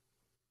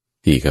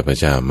ที่ข้าพ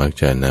เจ้ามัก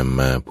จะนำ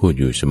มาพูด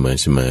อยู่เ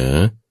สมอ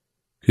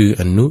คือ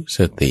อนุส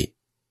ติ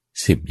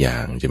10อย่า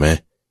งใช่ไหม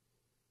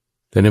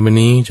แต่ในวัน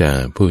นี้จะ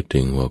พูดถึ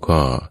งหัวข้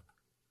อ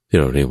ที่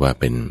เราเรียกว่า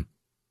เป็น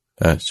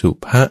อสุ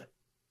ภะ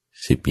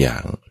10อย่า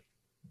ง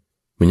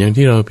มือนอย่าง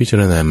ที่เราพิจา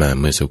รณามา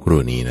เมื่อสักครู่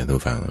นี้นะท่าน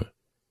ผู้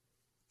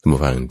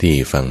ฟังที่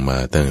ฟังมา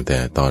ตั้งแต่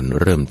ตอน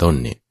เริ่มต้น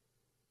เนี่ย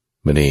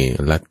ไม่ได้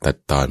ลัดตัด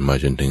ตอนมา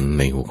จนถึงใ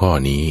นหัวข้อ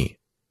นี้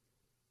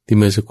ที่เ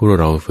มื่อสักครู่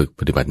เราฝึก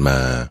ปฏิบัติมา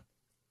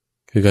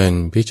คือการ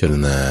พิจาร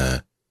ณา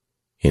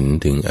เห็น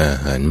ถึงอา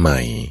หารใหม่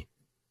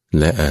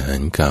และอาหา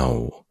รเก่า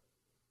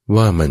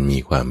ว่ามันมี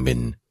ความเป็น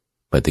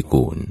ปฏิ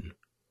กูล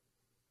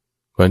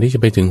ก่อนที่จะ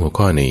ไปถึงหัว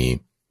ข้อใน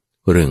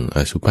เรื่องอ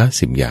สุภะ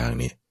10 อย่าง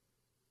เนี่ย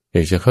อย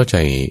ากจะเข้าใจ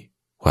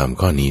ความ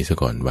ข้อนี้ซะ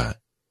ก่อนว่า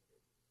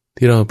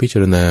ที่เราพิจา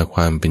รณาค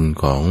วามเป็น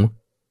ของ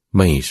ไ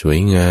ม่สวย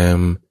งาม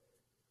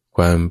ค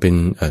วามเป็น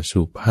อ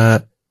สุภะ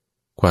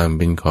ความเ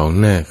ป็นของ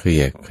น่าข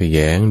ยะแขย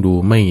งดู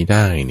ไม่ไ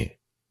ด้เนี่ย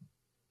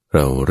เร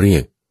าเรีย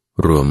ก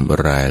รวม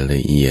รายล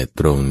ะเอียด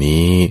ตรง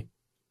นี้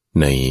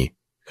ใน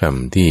ค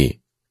ำที่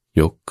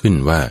ยกขึ้น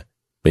ว่า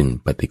เป็น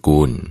ปฏิ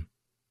กูล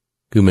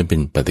คือมันเป็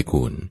นปฏิ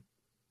กูล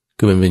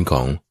คือมันเป็นข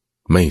อง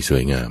ไม่ส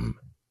วยงาม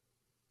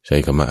ใช้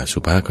คำว่าอสุ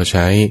ภะก็ใ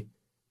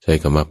ช้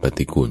คำว่าป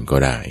ฏิกูลก็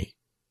ได้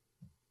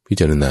พิ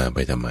จารณาไป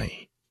ทำไม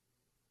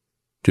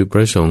จุดป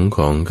ระสงค์ข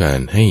องการ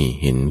ให้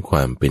เห็นคว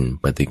ามเป็น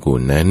ปฏิกู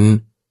ลนั้น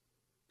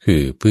คื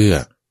อเพื่อ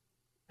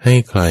ให้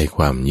คลายค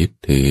วามยึด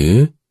ถือ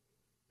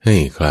ให้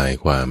คลาย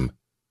ความ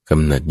ก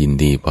ำหนัดยิน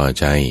ดีพอ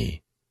ใจ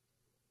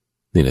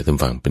นี่แหละท่าน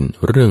ฟังเป็น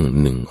เรื่อง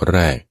หนึ่งแร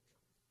ก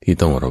ที่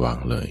ต้องระวัง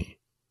เลย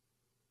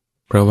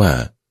เพราะว่า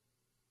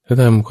ถ้า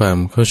ทำความ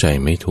เข้าใจ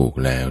ไม่ถูก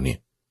แล้วเนี่ย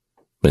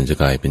มันจะ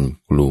กลายเป็น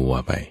กลัว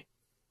ไป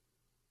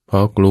เพรา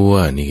ะกลัว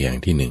นี่อย่าง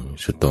ที่หนึ่ง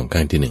สุดตรงข้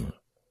างที่หนึ่ง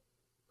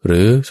ห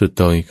รือสุด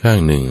ตรงอีกข้าง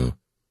หนึ่ง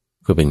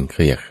ก็เป็นข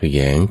ยะแขย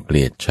งเก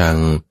ลียดชัง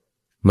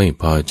ไม่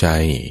พอใจ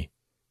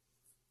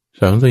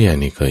สองตัวอย่าง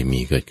นี้เคยมี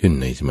เกิดขึ้น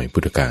ในสมัยพุ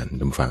ทธกาล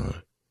ท่านฟัง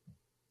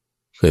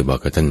เคยบอก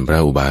กับท่านพระ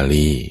อุบา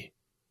ลี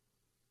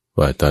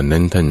ว่าตอนนั้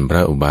นท่านพร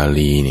ะอุบา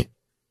ลีเนี่ย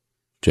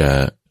จะ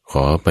ข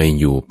อไป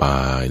อยู่ป่า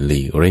ห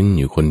ลีกเร้น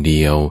อยู่คนเ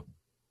ดียว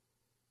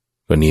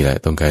ก็นี่แหละ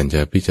ต้องการจ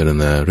ะพิจาร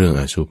ณาเรื่อง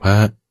อสุภะ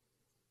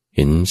เ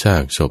ห็นซา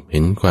กศพเห็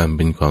นความเ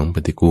ป็นของป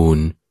ฏิกูล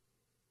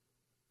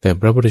แต่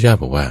พระพุทธเจ้า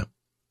บอกว่า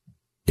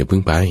อย่าเพิ่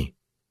งไป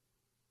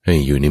ให้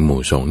อยู่ในหมู่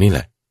สงฆ์นี่แห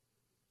ละ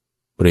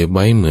เปรียบไ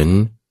ว้เหมือน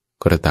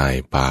กระต่าย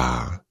ป่า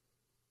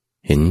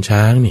เห็น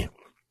ช้างเนี่ย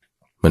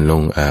มันล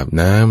งอาบ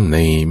น้ำใน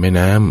แม่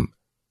น้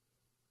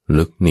ำ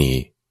ลึกนี่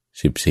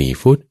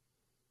14 ฟุต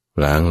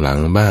ล้างหลัง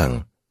บ้าง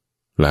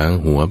ล้าง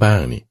หัวบ้า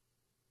งนี่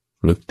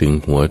ลึกถึง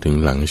หัวถึง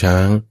หลังช้า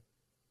ง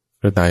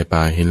กระต่ายป่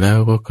าเห็นแล้ว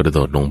ก็กระโด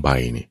ดลงไป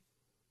นี่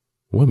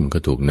ว่ามันก็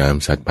ถูกน้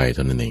ำซัดไปเ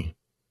ท่านั้นเอง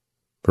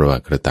เพราะว่า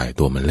กระต่าย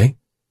ตัวมันเล็ก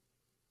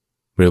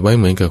เปรียบไว้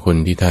เหมือนกับคน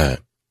ที่ถ้า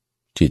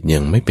จิตยั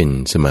งไม่เป็น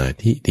สมา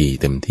ธิดี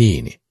เต็มที่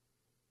นี่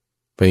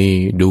ไป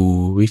ดู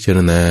วิจาร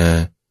ณา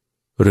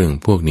เรื่อง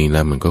พวกนี้แ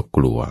ล้วมันก็ก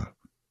ลัว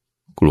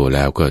แ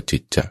ล้วก็จิ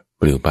ตจะ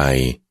ปลิวไป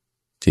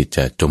จิตจ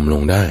ะจมล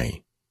งได้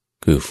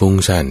คือฟุ้ง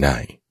ซ่านได้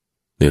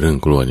ในเรื่อง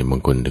กลัวเนี่ยบา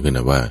งคนถึงขน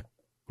าดว่า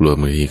กลัว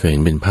บางทีก็เห็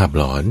นเป็นภาพ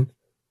หลอน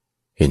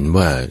เห็น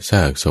ว่าซ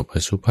ากศพอ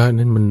สุภะ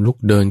นั้นมันลุก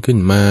เดินขึ้น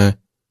มา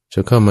จะ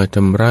เข้ามาท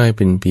ำร้ายเ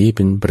ป็นผีเ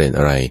ป็นเปรต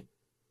อะไร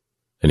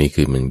อันนี้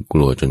คือมันก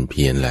ลัวจนเ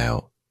พี้ยนแล้ว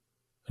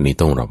อันนี้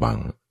ต้องระวัง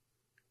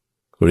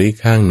หรืออีก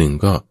ข้างหนึ่ง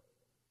ก็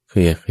ข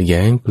ยะแขย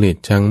งเกลียด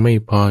ชังไม่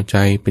พอใจ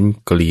เป็น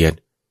เกลียด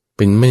เ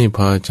ป็นไม่พ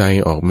อใจ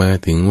ออกมา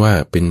ถึงว่า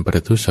เป็นปร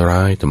ะทุษร้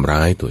ายทำร้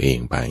ายตัวเอง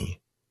ไป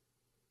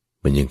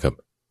มันยังกับ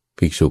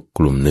ภิกษุก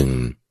ลุ่มหนึ่ง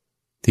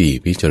ที่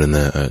พิจารณ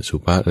าอสุ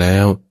ภะแล้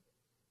ว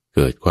เ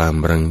กิดความ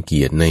รังเ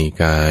กียจใน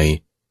กาย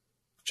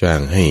จ้า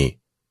งให้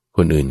ค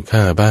นอื่นฆ่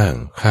าบ้าง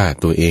ฆ่า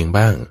ตัวเอง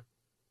บ้าง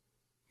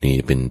นี่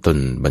เป็นต้น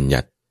บัญ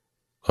ญัติ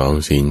ของ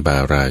ศีลปา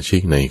ราชิ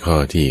กในข้อ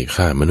ที่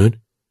ฆ่ามนุษย์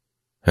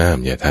ห้าม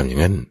อย่าทำอย่า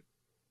งนั้น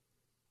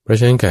เพราะฉ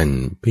ะนั้นการ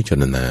พิจา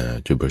รณา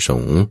จุดประส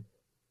งค์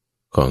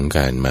ของก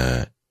ารมา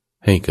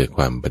ให้เกิดค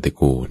วามปฏิ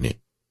กูลเนี่ย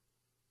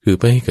คือเ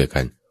พื่อให้เกิดก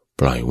าร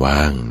ปล่อยว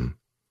าง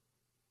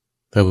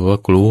ถ้าบอกว่า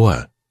กลัว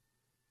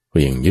ก็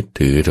ยังยึด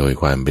ถือโดย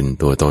ความเป็น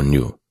ตัวตนอ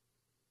ยู่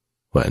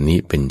ว่านี้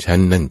เป็นฉัน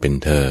นั่นเป็น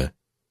เธอ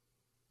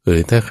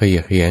ถ้าขย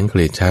ะแขยงเก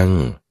ลียดชัง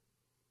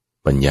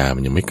ปัญญามั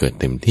นยังไม่เกิด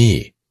เต็มที่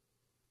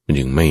มัน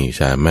จึงไม่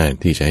สามารถ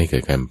ที่จะให้เกิ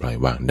ดการปล่อย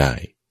วางได้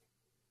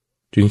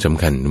จึงส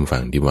ำคัญทุก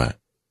ฝั่งที่ว่า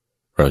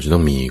เราจะต้อ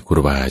งมีค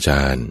รูบาอาจ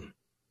ารย์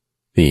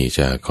ที่จ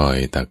ะคอย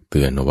ตักเ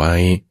ตือนเอาไว้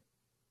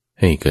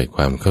ให้เกิดค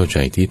วามเข้าใจ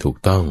ที่ถูก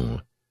ต้อง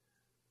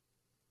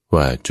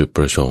ว่าจุดป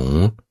ระสงค์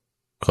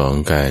ของ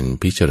การ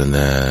พิจารณ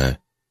า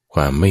คว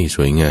ามไม่ส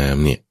วยงาม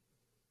เนี่ย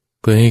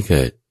เพื่อให้เ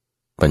กิด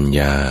ปัญญ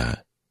า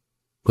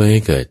เพื่อใ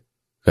ห้เกิด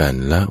การ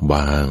ละว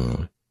าง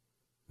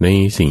ใน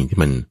สิ่งที่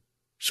มัน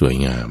สวย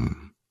งาม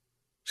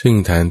ซึ่ง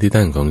ฐานที่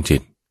ตั้งของจิ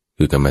ต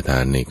คือกรรมฐา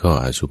นในข้อ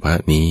อสุภะ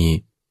นี้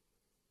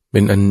เป็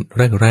นอัน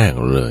แรก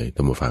ๆเลยท่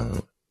านผู้ฟัง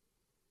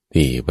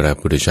ที่พระ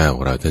พุทธเจ้าข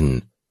องเราท่าน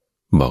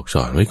บอกส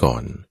อนไว้ก่อ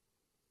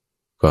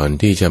น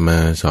ที่จะมา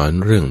สอน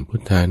เรื่องพุ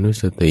ทธานุ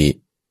สติ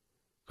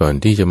ก่อน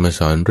ที่จะมา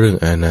สอนเรื่อง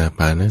อานาป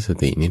านส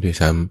ตินี้ด้วย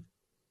ซ้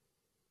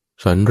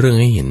ำสอนเรื่อง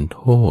ให้เห็นโ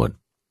ทษ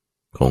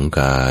ของ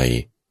กาย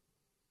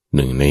ห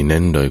นึ่งใน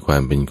นั้นโดยควา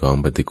มเป็นของ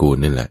ปฏิกูล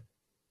นั่นแหละ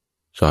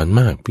สอน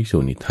มากภิกษุ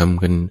นี่ท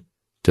ำกัน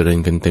เจริญ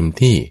กันเต็ม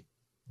ที่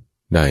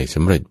ได้ส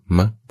ำเร็จม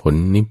รรคผล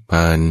นิพพ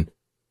าน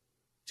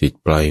จิต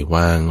ปล่อยว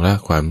างละ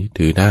ความยึด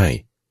ถือได้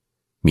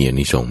มีอา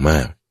นิสงส์มา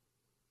ก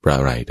เพราะ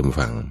อะไรท่านผู้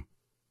ฟัง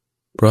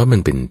เพราะมัน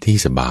เป็นที่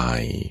สบา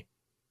ย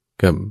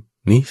กับ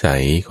นิสั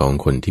ยของ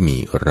คนที่มี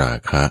รา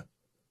คะ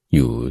อ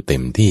ยู่เต็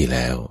มที่แ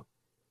ล้ว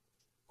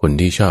คน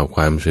ที่ชอบค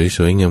วามส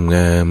วยๆง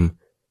าม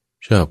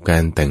ๆชอบกา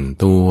รแต่ง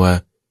ตัว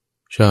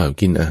ชอบ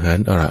กินอาหาร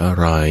อ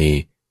ร่อย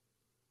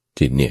ๆ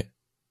จิตเนี่ย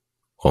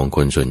ของค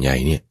นส่วนใหญ่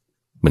เนี่ย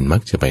มันมั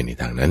กจะไปใน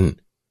ทางนั้น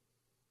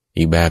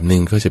อีกแบบหนึ่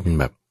งก็จะเป็น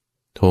แบบ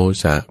โท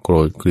สะโกร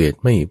ธเกลียด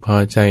ไม่พอ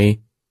ใจ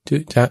จึ๊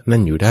ะจ๊ะนั่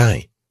นอยู่ได้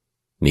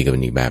นี่ก็เป็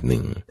นอีกแบบหนึ่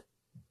ง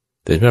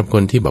แต่สำหรับค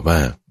นที่บอกว่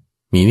า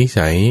มีนิ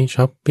สัย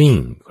ช้อปปิ้ง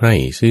ใคร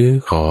ซื้อ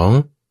ของ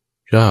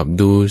ชอบ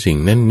ดูสิ่ง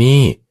นั่น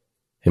นี่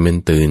ให้มัน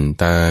ตื่น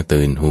ตา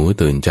ตื่นหู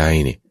ตื่นใจ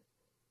นี่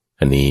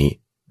อันนี้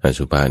อ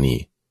สุภะนี่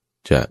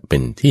จะเป็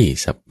นที่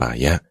สัปปา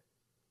ยะ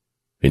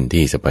เป็น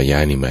ที่สัปปายะ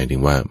นี่หมายถึ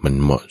งว่ามัน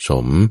เหมาะส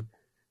ม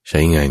ใช้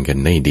งานกัน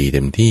ได้ดีเ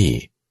ต็มที่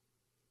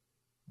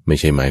ไม่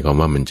ใช่หมายความ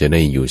ว่ามันจะไ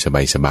ด้อยู่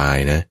สบาย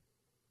ๆนะ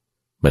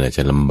มันอาจจ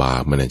ะลำบา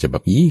กมันอาจจะแบ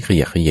บข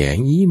ยะแขยง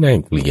น่า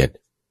เกลียด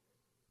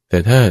แต่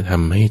ถ้าท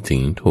ำให้ถึ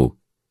งถูก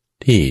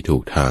ที่ถู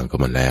กทางกับ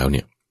มันแล้วเ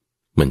นี่ย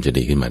มันจะ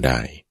ดีขึ้นมาได้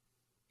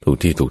ถูก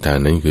ที่ถูกทาง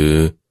นั้นคือ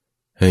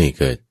ให้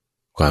เกิด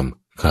ความ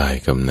คลาย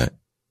กำหนัด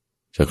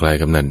จะคลาย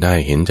กำหนัดได้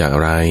เห็นจากอ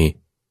ะไร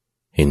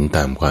เห็นต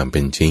ามความเ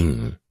ป็นจริง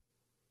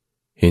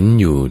เห็น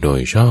อยู่โด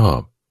ยชอบ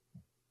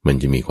มัน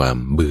จะมีความ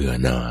เบื่อ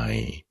หน่าย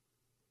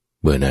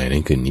เบื่อหน่ายนั่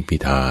นคือนิพพิ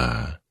ทา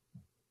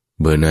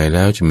เบื่อหน่ายแ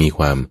ล้วจะมีค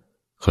วาม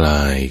คล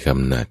ายก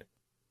ำหนัด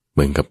เห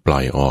มือนกับปล่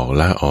อยออก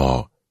ละออ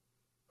ก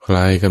คล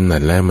ายกำหนั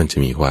ดแล้วมันจะ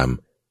มีความ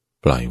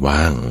ปล่อยว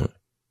าง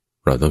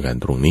เราต้องการ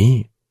ตรงนี้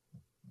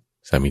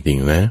สามิติง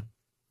นะ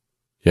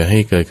จะให้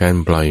เกิดการ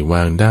ปล่อยว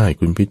างได้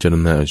คุณพิจาร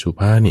ณาอสุ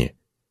ภะเนี่ย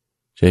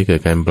จะให้เกิ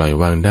ดการปล่อย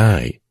วางได้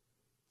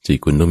จิต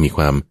คุณต้องมีค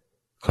วาม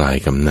คลาย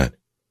กำหนัด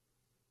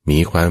มี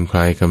ความคล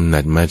ายกำหนั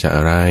ดมาจากอ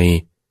ะไร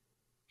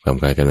ความ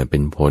คลายกำหนัดเป็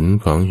นผล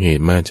ของเห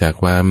ตุมาจาก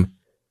ความ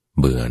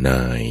เบื่อหน่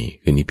าย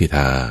คือนิพพิท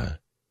า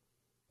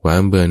ควา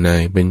มเบื่อหน่า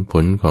ยเป็นผ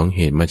ลของเห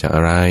ตุมาจากอ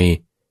ะไร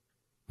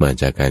มา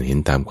จากการเห็น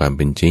ตามความเ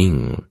ป็นจริง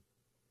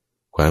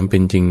ความเป็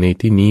นจริงใน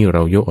ที่นี้เร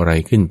ายกอะไร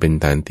ขึ้นเป็น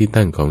ฐานที่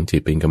ตั้งของจิ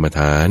ตเป็นกรรมฐ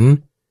าน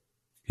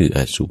คืออ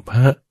สุภ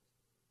ะ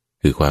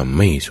คือความไ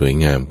ม่สวย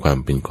งามความ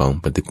เป็นของ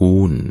ปฏิกู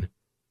ล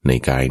ใน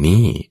กาย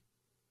นี้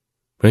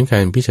เพราะกา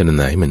รพิจาร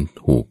ณาให้มัน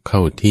ถูกเข้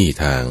าที่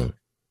ทาง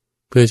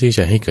เพื่อที่จ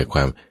ะให้เกิดคว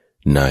าม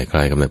หน่ายคล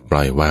ายกำหนัดป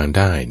ล่อยวางไ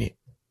ด้เนี่ย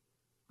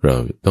เรา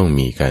ต้อง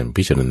มีการ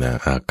พิจารณา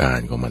อาการ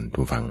ของมัน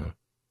ทุกฝัง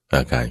อ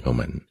าการของ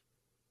มัน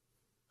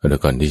แล้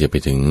วก่อนที่จะไป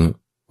ถึง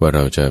ว่าเร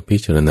าจะพิ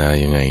จารณา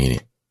ยังไงเ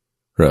นี่ย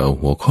เราเอา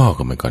หัวข้อข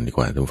องมันก่อนดีก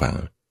ว่าทุกฝัง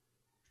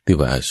ที่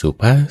ว่าอสุ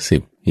ภะ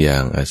10อย่า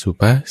งอสุ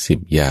ภะ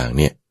10อย่าง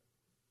เนี่ย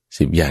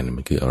10อย่าง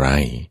มันคืออะไร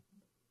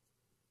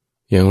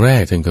อย่างแร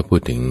กท่านก็พู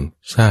ดถึง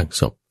ซาก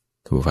ศพ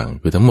ทุกฝัง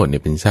คือทั้งหมดเนี่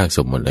ยเป็นซากศ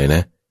พหมดเลยน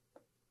ะ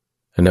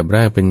อันดับแร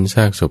กเป็นซ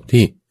ากศพ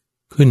ที่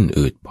ขึ้น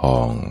อืดพอ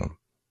ง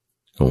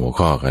หัว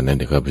ข้อกันนั้นเ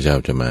ดี๋ยวข้าพเจ้า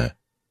จะมา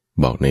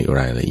บอกในร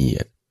ายละเอีย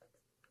ด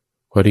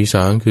ข้อที่ส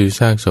องคือ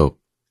ซากศพ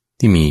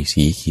ที่มี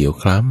สีเขียว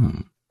คล้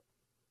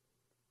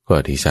ำข้อ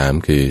ที่สาม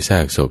คือซา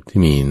กศพที่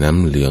มีน้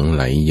ำเหลืองไ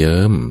หลเ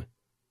ยิ้ม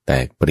แต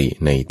กปริ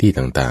ในที่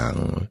ต่าง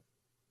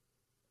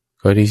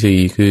ๆข้อที่สี่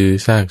คือ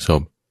ซากศ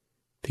พ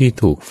ที่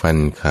ถูกฟัน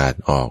ขาด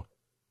ออก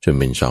จน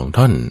เป็น2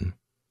 ท่อน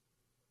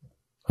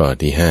ข้อ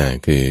ที่ห้า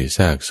คือซ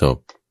ากศพ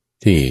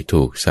ที่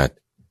ถูกสัตว์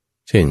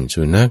เช่น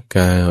สุนัขก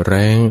าแ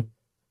ร้ง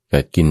กั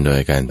ดกินโดย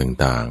อาการ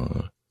ต่าง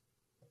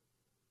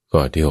ๆข้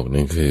อที่6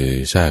นั่นคือ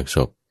ซากศ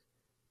พ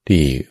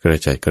ที่กระ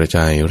จัดกระจ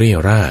ายเรี่ย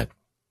ราด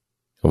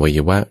อวัย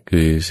วะ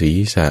คือศีร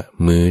ษะ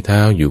มือเท้า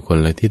อยู่คน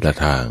ละทิศละ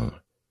ทาง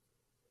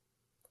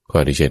ข้อ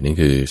ที่7นั่น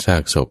คือซา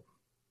กศพ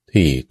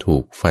ที่ถู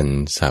กฟัน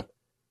สับ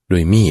ด้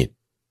วยมีด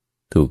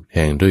ถูกแท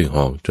งด้วยห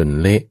อกจน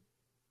เละ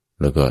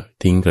แล้วก็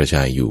ทิ้งกระจ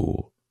ายอยู่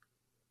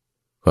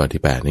ข้อ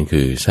ที่8นั่น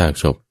คือซาก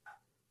ศพ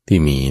ที่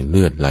มีเ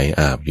ลือดไหล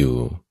อาบอยู่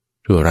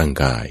ทั่วร่าง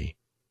กาย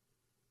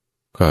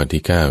ข้อ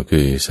ที่9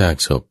คือซาก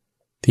ศพ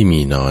ที่มี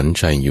หนอน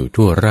ชัยอยู่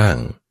ทั่วร่าง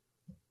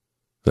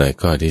และ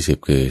ข้อที่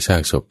10คือซา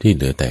กศพที่เ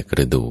หลือแต่ก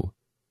ระดูก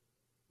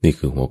นี่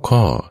คือหัว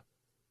ข้อ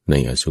ใน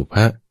อสุภ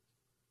ะ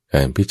ก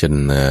ารพิจาร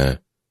ณา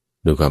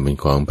ดูความเป็น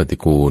ของปฏิ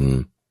กูล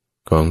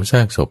ของซ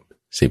ากศพ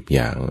10อ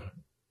ย่าง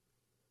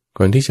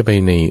ก่อนที่จะไป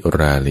ใน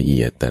รายละเ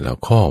อียดแต่ละ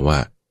ข้อว่า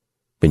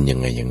เป็นยัง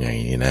ไง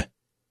เนี่ยนะ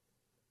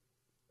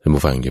ท่าน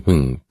ผู้ฟังอย่าเพิ่ง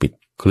ปิด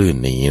คลื่น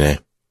นี้นะ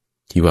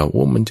ที่ว่าโ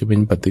อ้มันจะเป็น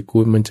ปฏิกู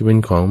ลมันจะเป็น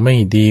ของไม่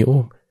ดีโอ้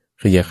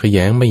ขยะแขย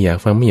งไม่อยาก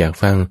ฟัง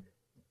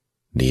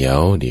เดี๋ย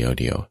ว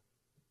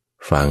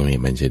ฟังนี่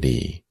มันจะดี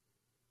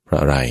เพราะ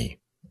อะไร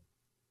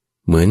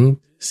เหมือน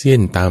เสี้ย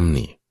นตำ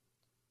นี่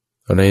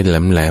อะไรแห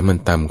ลมมัน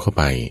ตำเข้า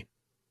ไป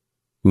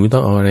คุณต้อ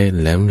งเอาอะไร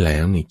แหลม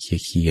นี่เ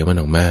คี่ยมัน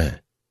ออกมา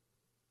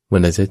มั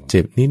นอาจจะเ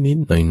จ็บนิด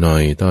หน่อ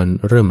ยตอน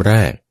เริ่มแร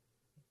ก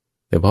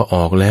แต่พออ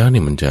อกแล้วเ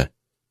นี่ยมันจะ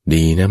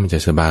ดีนะมันจะ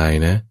สบาย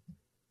นะ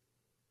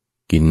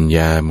กินย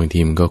าบางที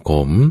มันก็ข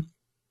ม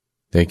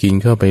แต่กิน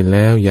เข้าไปแ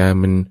ล้วยา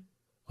มัน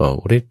ออก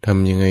ฤทธิ์ท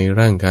ำยังไง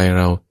ร่างกายเ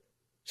รา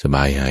สบ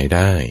ายหายไ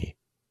ด้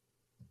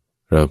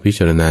เราพิจ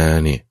ารณา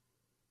เนี่ย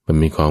มัน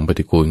มีของป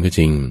ฏิกูลก็จ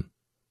ริง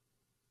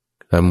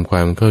ทำคว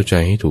ามเข้าใจ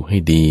ให้ถูกให้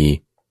ดี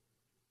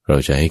เรา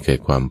จะให้เกิด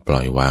ความปล่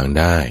อยวาง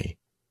ได้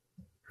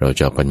เรา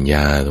จะปัญญ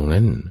าตรง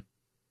นั้น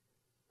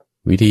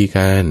วิธีก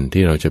าร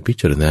ที่เราจะพิ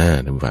จารณา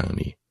ทำฝั่ง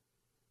นี้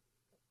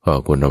ก็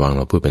ควรระวังเ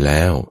ราพูดไปแ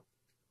ล้ว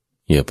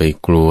อย่าไป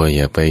กลัวอ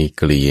ย่าไป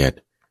เกลียด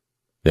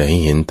แต่ให้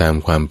เห็นตาม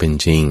ความเป็น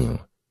จริง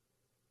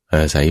อ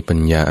าศัยปัญ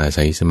ญาอา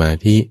ศัยสมา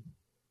ธิ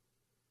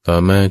ต่อ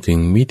มาถึง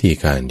วิธี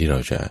การที่เรา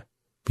จะ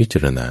พิจา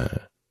รณา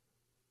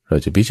เรา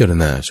จะพิจาร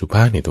ณาสุภ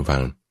าพในตัวฟั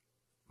ง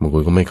บางค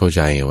นก็ไม่เข้าใ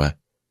จว่า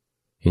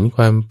เห็นค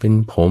วามเป็น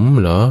ผม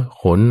เหรอ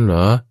ขนเหร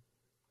อ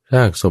ซ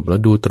ากศพแล้ว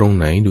ดูตรง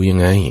ไหนดูยัง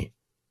ไง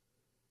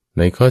ใ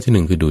นข้อที่ห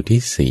นึ่งคือดูที่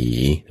สี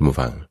ท่านผู้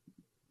ฟัง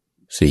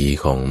สี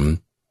ของ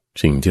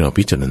สิ่งที่เรา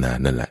พิจารณา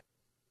นั่นแหละ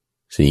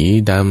สี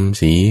ด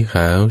ำสีข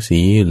าวสี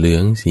เหลือ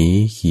งสี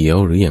เขียว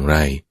หรืออย่างไร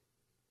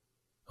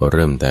เ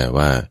ริ่มแต่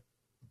ว่า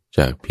จ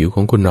ากผิวข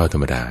องคนเราธร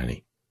รมดานี่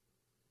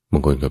บา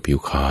งคนก็ผิว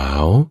ขา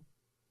ว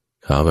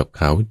แบบ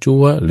ขาวจั๊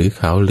วหรือ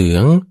ขาวเหลือ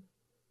ง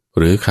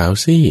หรือขาว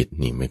ซีด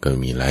นี่มันก็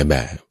มีหลายแบ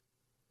บ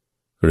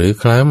หรือ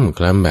คล้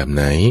ำแบบไ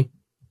หน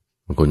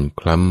บางคน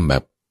คล้ำแบ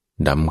บ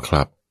ดำค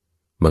ลับ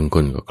บางค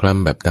นก็คล้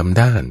ำแบบดำ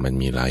ด้านมัน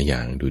มีหลายอย่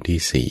างดูที่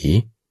สี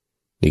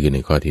นี่คือใน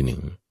ข้อที่หนึ่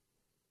ง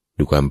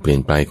ดูความเปลี่ย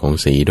นไปของ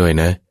สีด้วย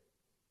นะ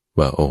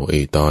ว่า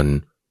ตอน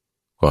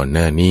ก่อนห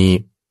น้านี้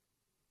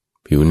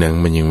ผิวหนัง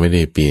มันยังไม่ไ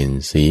ด้เปลี่ยน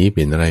สีเป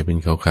ลี่ยนอะไรเป็น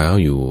ขาว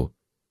ๆอยู่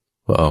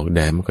พอออกแด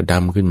ดมันก็ด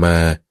ำขึ้นมา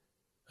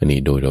อันนี้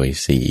โดย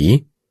สี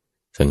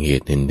สังเก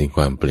ตเห็นถึงค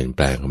วามเปลี่ยนแป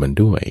ลงของมัน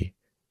ด้วย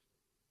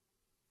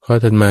ข้อ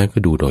ถัดมาก็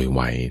ดูโดย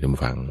วัยท่าน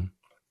ผู้ฟัง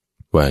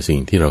ว่าสิ่ง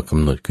ที่เราก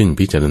ำหนดขึ้น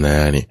พิจารณา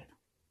เนี่ย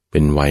เป็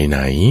นวัยไหน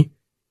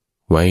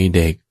วัยเ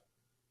ด็ก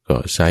ก็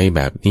ไซส์แ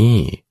บบนี้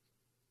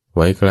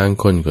วัยกลาง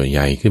คนก็ให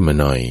ญ่ขึ้นมา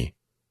หน่อย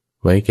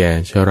วัยแก่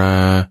ชรา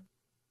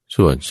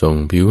ส่วนทรง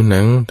ผิวห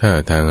นังท่า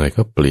ทางอะไร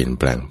ก็เปลี่ยน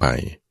แปลงไป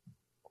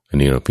อัน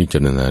นี้เราพิจา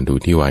รณาดู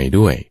ที่วัย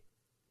ด้วย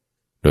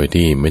โดย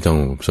ที่ไม่ต้อง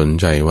สน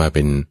ใจว่าเ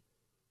ป็น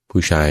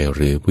ผู้ชายห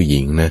รือผู้ห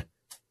ญิงนะ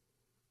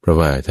เพราะ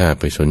ว่าถ้า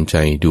ไปสนใจ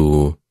ดู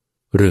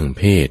เรื่องเ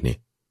พศเนี่ย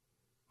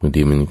บาง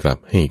ทีมันกลับ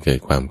ให้เกิด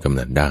ความกำห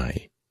นัดได้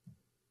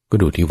ก็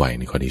ดูที่วัย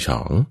ในข้อที่สอ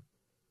ง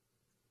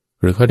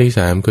หรือข้อที่ส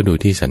ามก็ดู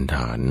ที่สันฐ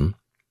าน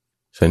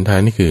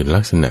นี่คือลั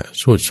กษณะ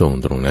สวดทรง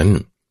ตรงนั้น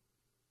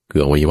คื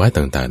ออวัยวะ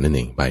ต่างๆนั่นเอ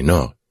งภายน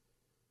อก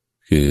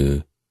คือ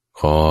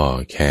คอ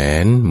แข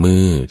นมื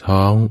อ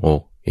ท้องอ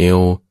กเอว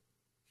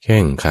แข้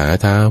งขา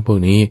เท้าพวก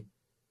นี้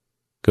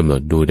กำหน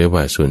ดดูได้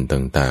ว่าส่วน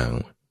ต่าง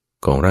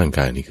ๆของร่างก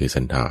ายนี่คือ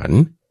สันฐาน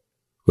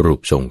รู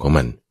ปทรงของ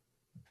มัน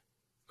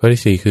ข้อ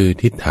ที่สี่คือ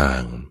ทิศทา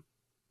ง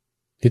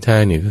เ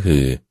นี่ยก็คื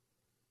อ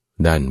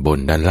ด้านบน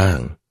ด้านล่าง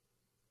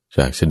จ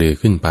ากสะดือ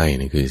ขึ้นไป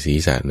นี่คือศีร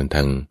ษะนั้นท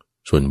าง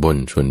ส่วนบน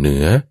ส่วนเหนื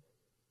อ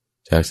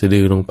จากสะดื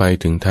อลงไป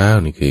ถึงเท้า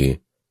นี่คือ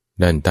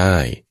ด้านใต้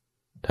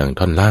ทาง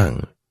ท่อนล่าง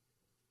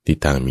ทิศ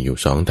ทางมีอยู่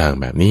สองทาง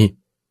แบบนี้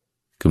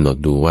กำหนด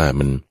ดูว่า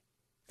มัน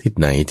ทิศ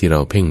ไหนที่เรา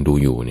เพ่งดู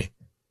อยู่เนี่ย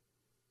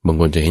บาง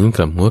คนจะเห็นก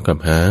ลับหัวกลับ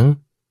หาง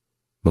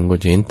บางคน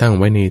จะเห็นตั้ง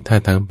ไว้ในท่า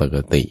ทางปก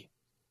ติ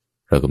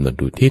เรากำหนด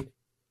ดูทิศ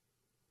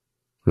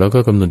แล้วก็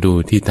กำหนดดู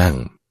ที่ตั้ง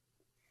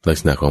ลัก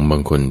ษณะของบา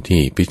งคน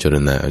ที่พิจาร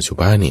ณาอสุ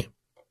ภะเนี่ย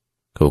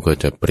เขาก็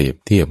จะเปรียบ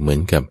เทียบเหมือ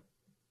นกับ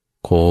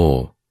โค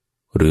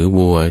หรือ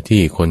วัว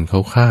ที่คนเข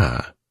าฆ่า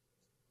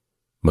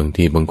บาง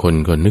ทีบางคน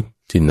ก็นึก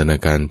จินตนา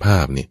การภา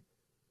พเนี่ย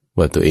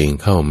ว่าตัวเอง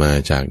เข้ามา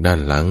จากด้าน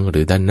หลังหรื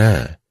อด้านหน้า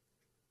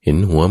เห็น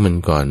หัวมัน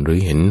ก่อนหรือ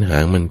เห็นหา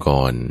งมันก่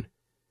อน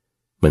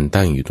มัน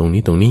ตั้งอยู่ตรง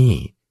นี้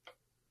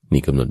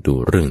นี่กำหนดดู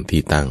เรื่อง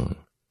ที่ตั้ง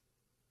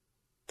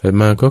ถัด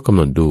มาก็กำห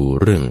นดดู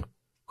เรื่อง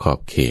ขอบ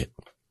เขต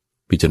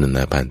พิจารณ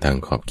าผ่านทาง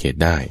ขอบเขต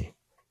ได้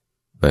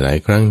หลาย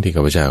ๆครั้งที่ข้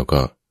าพเจ้า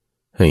ก็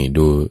ให้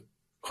ดู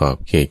ขอบ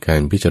เขตกา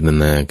รพิจาร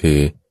ณาคือ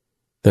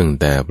ตั้ง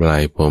แต่ปลา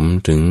ยผม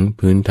ถึง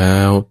พื้นเท้า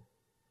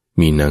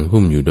มีหนัง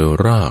หุ้มอยู่โดย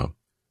รอบ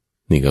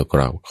นี่ก็กร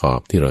อบขอ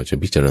บที่เราจะ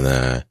พิจารณา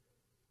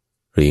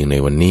เรียงใน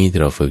วันนี้ที่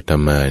เราฝึกท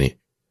ำมาเนี่ย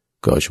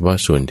ก็เฉพาะ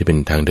ส่วนที่เป็น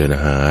ทางเดินอ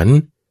าหาร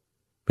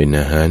เป็น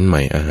อาหารให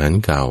ม่อาหาร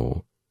เก่า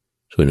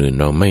ส่วนอื่น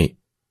เราไม่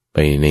ไป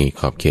ใน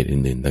ขอบเขต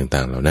อื่นๆต่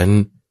างๆเหล่านั้น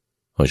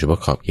เอาเฉพาะ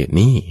ขอบเขต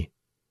นี้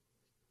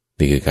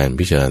นี่คือการ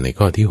พิจารณาใน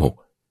ข้อที่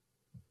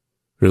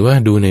6หรือว่า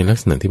ดูในลัก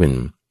ษณะที่เป็น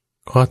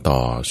ข้อต่อ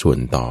ส่วน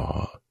ต่อ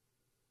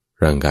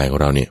ร่างกายของ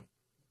เราเนี่ย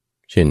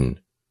เช่น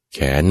แข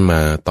นม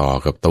าต่อ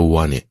กับตัว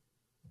เนี่ย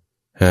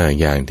5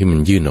อย่างที่มัน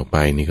ยื่นออกไป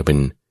นี่ก็เป็น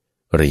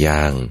ระย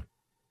าง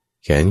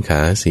แขนข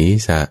าศีร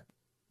ษะ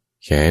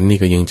แขนนี่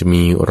ก็ยังจะ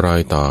มีรอ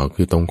ยต่อ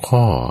คือตรง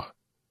ข้อ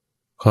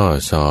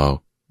ศอก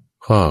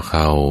ข้อเ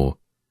ข่า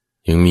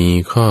ยังมี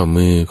ข้อ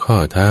มือข้อ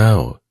เท้า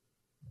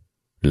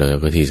แล้ว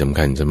ก็ที่สำ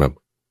คัญสำหรับ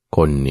ค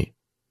นนี่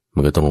มั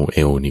นก็ตรงเอ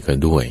วนี่ก็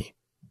ด้วย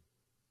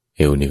เ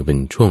อวนี่ก็เป็น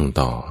ช่วง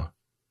ต่อ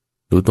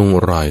ดูตรง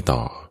รอยต่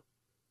อ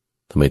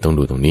ทำไมต้อง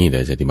ดูตรงนี้เดี๋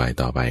ยวจะอธิบาย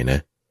ต่อไปนะ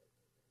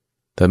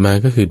แต่มา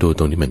ก็คือดูต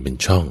รงที่มันเป็น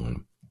ช่อง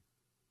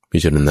พิ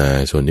จารณา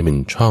ส่วนที่เป็น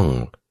ช่อง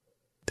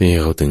ที่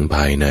เขาถึงภ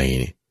ายใน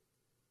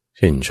เ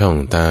ช่นช่อง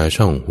ตา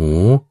ช่องหู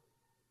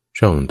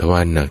ช่องทวา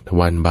รหนักท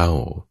วารเบา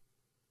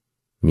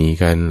มี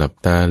การหลับ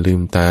ตาลื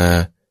มตา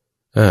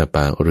อ้าป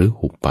ากหรือ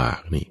หุบปาก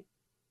นี่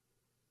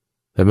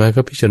แต่มา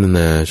ก็พิจารณ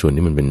าส่วน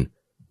ที่มันเป็น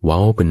เว้า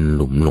เป็นห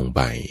ลุมลงไ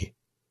ป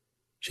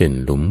เช่น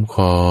หลุมค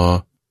อ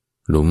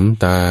หลุม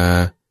ตา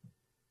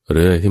หรื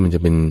ออะไรที่มันจะ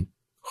เป็น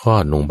คลอ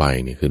ดลงไป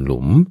เนี่ยคือหลุ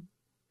ม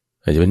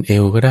อาจจะเป็นเอ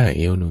วก็ได้เ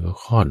อวนึงก็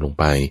คลอดลง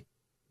ไป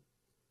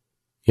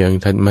อย่าง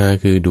ถัดมา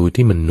คือดู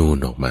ที่มันนูน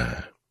ออกม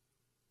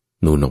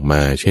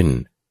าเช่น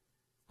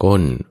ก้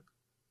น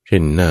เช่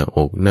นหน้าอ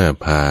กหน้า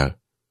ผาก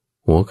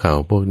หัวเข่า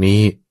พวก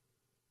นี้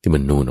ที่มั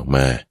นนูนออกม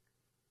า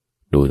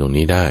ดูตรง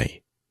นี้ได้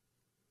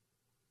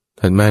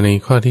ถัดมาใน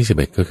ข้อที่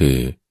11ก็คือ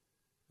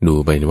ดู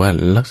ไปว่า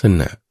ลักษ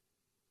ณะ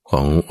ข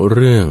องเ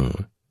รื่อง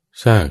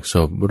ซากศ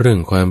พเรื่อง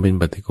ความเป็น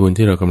ปฏิกูล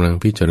ที่เรากำลัง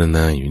พิจารณ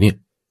าอยู่เนี่ย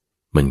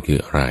มันคือ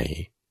อะไร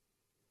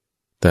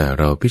แต่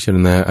เราพิจาร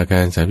ณาอากา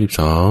ร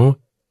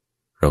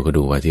32เราก็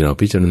ดูว่าที่เรา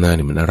พิจารณาเ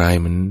นี่ยมันอะไร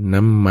มัน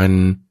น้ำมัน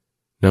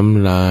น้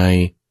ำลาย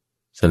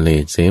เสล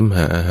ดเสมห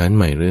ะอาหารใ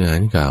หม่หรืออาหา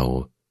รเก่า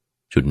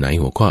จุดไหน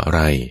หัวข้ออะไ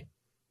ร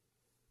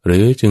หรื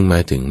อจึงมา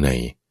ถึงใน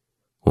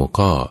หัว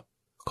ข้อ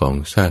ของ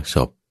ซากศ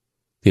พ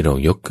ที่เรา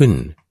ยกขึ้น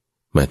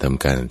มาท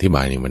ำการอธิบ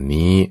ายในวัน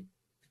นี้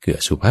คืออ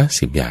สุภะ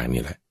10อย่าง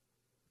นี่แหละ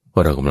ว่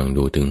าเรากำลัง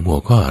ดูถึงหัว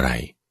ข้ออะไร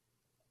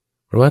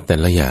เพราะว่าแต่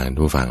ละอย่างทุ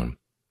กฝั่ง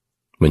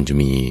มันจะ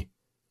มี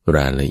ร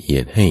ายละเอีย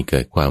ดให้เกิ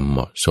ดความเหม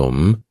าะสม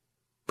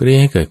เพื่อ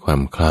ให้เกิดควา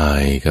มคลา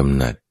ยกำ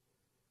หนัด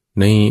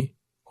ใน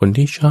คน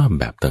ที่ชอบ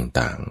แบบ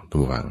ต่างๆทุก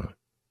ฝั่ง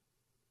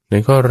ใน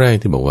ข้อแรก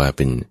ที่บอกว่าเ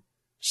ป็น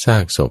ซา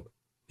กศพ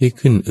ที่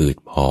ขึ้นอืด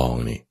พอง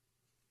นี่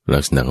ลั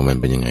กษณะของมัน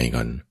เป็นยังไงก่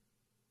อน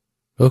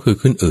ก็คือ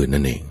ขึ้นอืด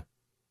นั่นเอง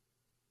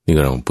นี่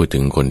เราพูดถึ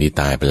งคนที่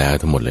ตายไปแล้ว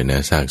ทั้งหมดเลยนะ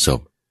ซากศ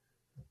พ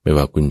ไม่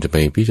ว่าคุณจะไป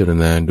พิจาร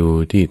ณาดู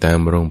ที่ตาม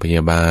โรงพย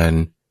าบาล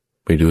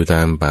ไปดูต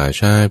ามป่า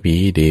ช้าผี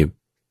ดิบ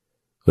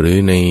หรือ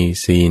ใน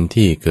ซีน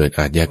ที่เกิดอ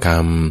าชญากรร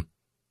ม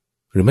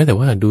หรือแม้แต่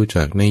ว่าดูจ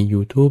ากใน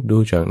YouTube ดู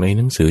จากในห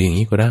นังสืออย่าง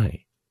นี้ก็ได้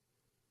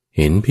เ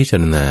ห็นพิจา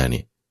รณาเ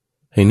นี่ย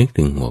ให้นึก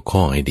ถึงหัวข้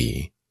อให้ดี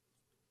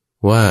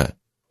ว่า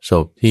ศ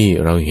พที่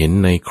เราเห็น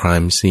ใน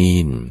crime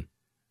scene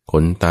ค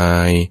นตา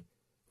ย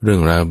เรื่อ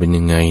งราวเป็น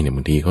ยังไงเนี่ยบ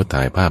างทีเขาถ่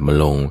ายภาพมา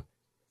ลง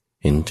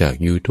เห็นจาก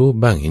YouTube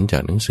บ้างเห็นจา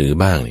กหนังสือ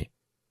บ้างเนี่ย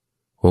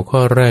หัวข้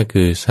อแรก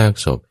คือซาก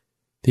ศพ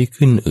ที่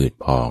ขึ้นอืด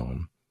พอง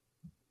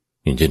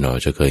อย่างเช่นเรา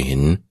จะเคยเห็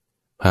น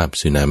ภาพ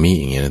สึนามิ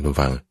อย่างเงี้ยนะทุก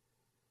ฟัง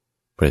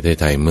ประเทศ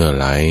ไทยเมื่อ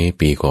หลาย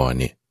ปีก่อน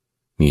เนี่ย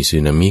มีสึ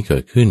นามิเกิ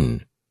ดขึ้น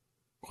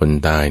คน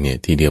ตายเนี่ย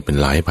ทีเดียวเป็น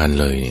หลายพัน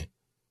เลยเนี่ย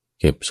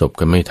เก็บศพ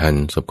กันไม่ทัน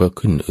ศพก็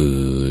ขึ้นอื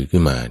ดขึ้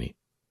นมานี่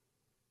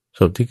ศ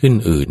พที่ขึ้น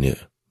อืดเนี่ย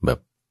แบบ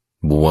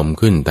บวม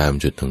ขึ้นตาม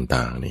จุด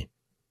ต่างๆนี่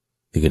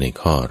คือใน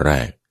ข้อแร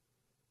ก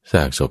ซ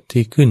ากศพ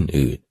ที่ขึ้น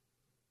อืด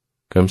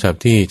คำศัพ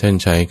ท์ที่ท่าน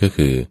ใช้ก็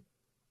คือ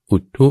อุ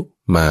ทธุ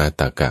มา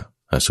ตกะ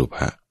อสุภ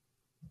ะ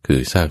คือ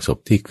ซากศพ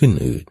ที่ขึ้น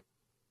อืด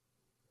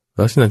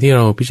ลักษณะที่เร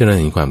าพิจารณา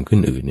เห็นความขึ้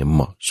นอืดเนี่ยเห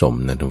มาะสม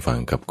นะท่านฟัง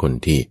กับคน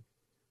ที่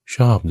ช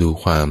อบดู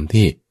ความ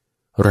ที่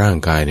ร่าง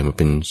กายเนี่ยมัน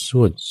เป็นส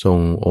วดทรง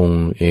อง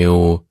ค์เอว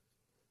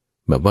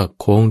แบบว่า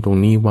โค้งตรง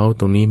นี้เว้า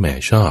ตรงนี้แหม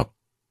ชอบ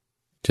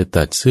จะ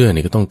ตัดเสื้อ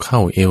นี่ก็ต้องเข้า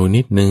เอว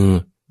นิดนึง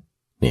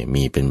เนี่ย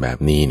มีเป็นแบบ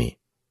นี้นี่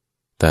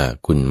แต่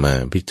คุณมา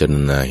พิจาร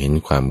ณาเห็น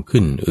ความ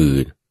ขึ้นอื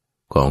ด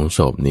ของศ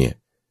พเนี่ย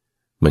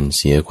มันเ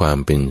สียความ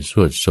เป็นส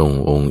วดทรง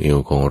องค์เอว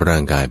ของร่า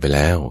งกายไปแ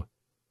ล้ว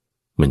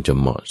มันจะ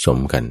เหมาะสม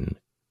กัน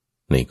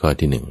ในข้อ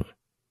ที่หนึ่ง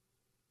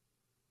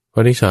ข้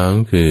อที่สอง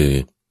คือ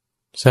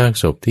ซาก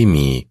ศพที่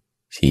มี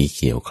สีเ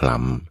ขียวคล้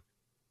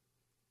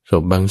ำศ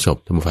พบางศพ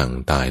ท่านผู้ฟัง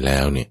ตายแล้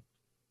วเนี่ย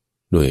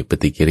ด้วยป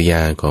ฏิกิริย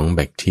าของแบ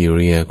คทีเ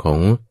รียของ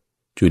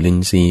จุลิน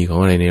ทรีย์ของ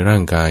อะไรในร่า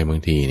งกายบาง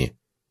ทีเนี่ย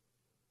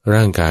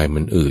ร่างกายมั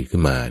นอืดขึ้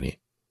นมาเนี่ย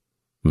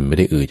มันไม่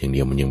ได้อืดอย่างเดี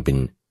ยวมันยังเป็น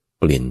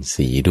เปลี่ยน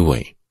สีด้วย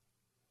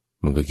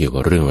มันก็เกี่ยวกั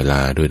บเรื่องเวลา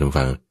ด้วยท่าน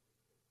ฟัง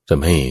ท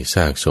ำให้ซ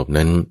ากศพ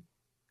นั้น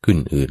ขึ้น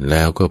อืดแ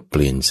ล้วก็เป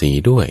ลี่ยนสี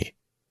ด้วย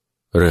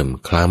เริ่ม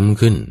คล้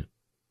ำขึ้น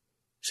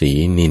สี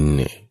นิลเ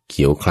นี่ยเ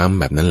ขียวคล้ำ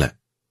แบบนั้นแหละ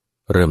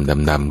เริ่ม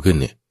ดำๆขึ้น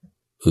เนี่ย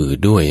อืด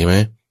ด้วยใช่ไหม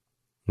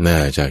หน้า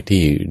จาก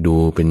ที่ดู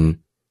เป็น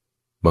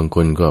บางค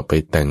นก็ไป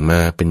แต่งมา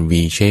เป็น V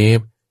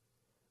shape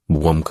บ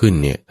วมขึ้น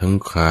เนี่ยทั้ง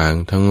คาง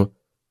ทั้ง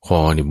คอ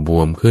เนี่ยบ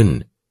วมขึ้น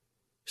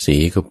สี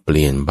ก็เป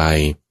ลี่ยนไป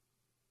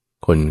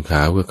คนข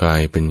าวก็กลา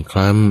ยเป็นค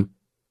ล้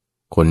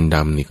ำคนด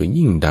ำนี่ก็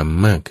ยิ่งด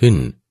ำมากขึ้น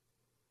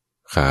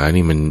ขา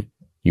นี่มัน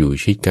อยู่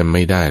ชิดกันไ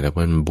ม่ได้แล้ว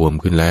มันบวม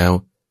ขึ้นแล้ว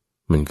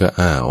มันก็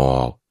อ้าอ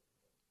อก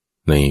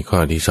ในข้อ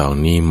ที่สอง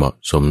นี้เหมาะ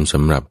สมส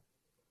ำหรับ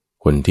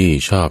คนที่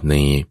ชอบใน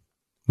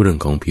เรื่อง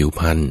ของผิว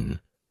พรรณ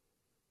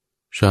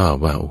ชอบ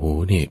ว่าโอ้โห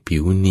เนี่ยผิ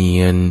วเนี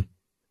ยน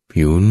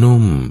ผิว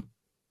นุ่ม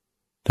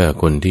ถ้า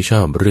คนที่ช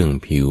อบเรื่อง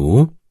ผิว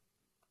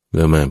เ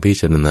มื่อมาพิ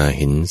จารณาเ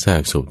ห็นซา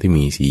กศพที่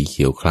มีสีเ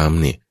ขียวคล้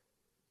ำเนี่ย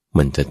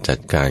มันจะจัด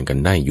การกัน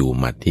ได้อยู่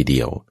หมัดทีเดี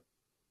ยว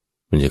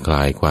มันจะคล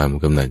ายความ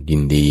กำหนัดยิ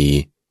นดี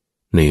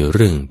ในเ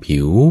รื่องผิ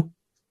ว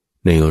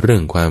ในเรื่อ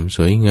งความส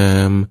วยงา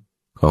ม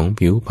ของ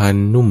ผิวพรรณ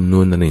นุ่มน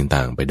วล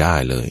ต่างๆไปได้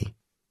เลย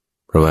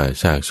เพราะว่า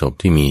ซากศพ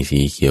ที่มี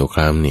สีเขียวค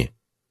ล้ำเนี่ย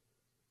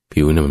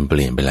ผิวนั้นมันเป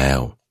ลี่ยนไปแล้ว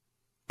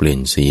เปลี่ยน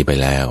สีไป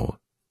แล้ว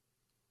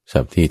ศั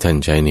พท์ที่ท่าน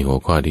ใช้ในหัว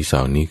ข้อที่ส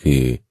องนี้คื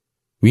อ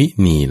วิ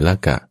นีล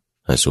กะ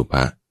อสุภ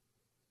ะ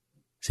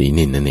สี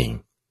นิลนั่นเอง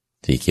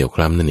สีเขียวค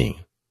ล้ำนั่นเอง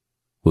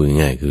พูด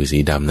ง่ายคือสี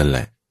ดำนั่นแห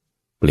ละ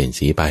เปลี่ยน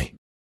สีไป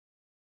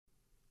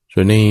ส่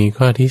วนใน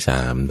ข้อที่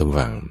3ท่าน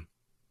ฟัง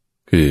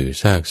คือ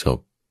ซากศพ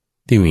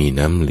ที่มี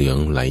น้ำเหลือง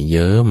ไหลเ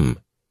ยิ้ม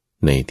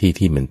ในที่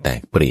ที่มันแต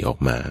กปริออก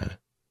มา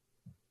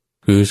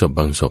คือศพ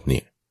บางศพเ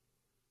นี่ย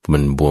มั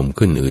นบวม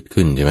ขึ้นอืด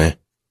ขึ้นใช่ไหม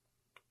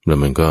แล้ว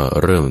มันก็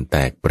เริ่มแต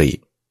กปริ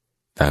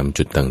ตาม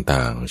จุดต่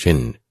างๆเช่น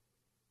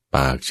ป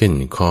ากเช่น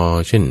คอ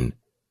เช่น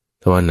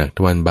ทวารหนักท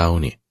วารเบา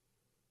เนี่ย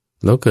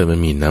แล้วเกิดมัน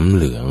มีน้ำเ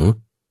หลือง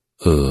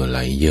ไหล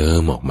เยิ้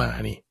มออกมา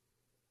นี่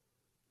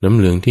น้ำเ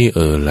หลืองที่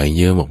ไหลเ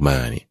ยิ้มออกมา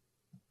นี่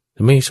ท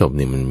ำให้ศพเ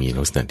นี่ยมันมี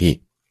ลักษณะที่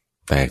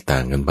แตกต่า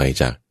งกันไป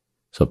จาก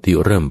ศพที่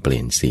เริ่มเปลี่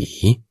ยนสี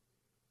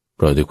เพ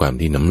ราะด้วยความ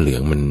ที่น้ำเหลือ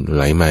งมันไห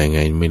ลมายังไง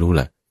ไม่รู้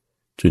ล่ะ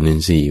จุลิน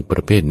ทรีย์ปร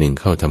ะเภทหนึ่ง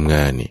เข้าทำง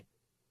านนี่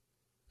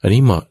อัน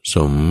นี้เหมาะส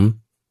ม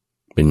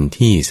เป็น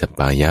ที่สัปป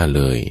ายะเ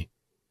ลย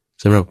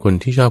สำหรับคน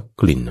ที่ชอบ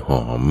กลิ่นห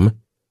อม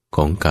ข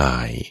องกา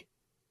ย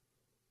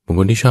บางค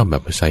นที่ชอบแบ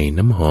บใส่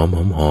น้ำหอ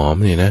ม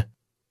เนี่ยนะ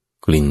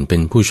กลิ่นเป็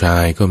นผู้ชา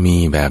ยก็มี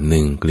แบบห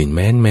นึ่งกลิ่นแ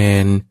ม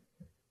น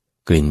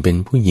กลิ่นเป็น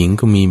ผู้หญิง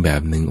ก็มีแบ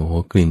บหนึ่งโอ้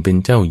กลิ่นเป็น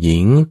เจ้าหญิ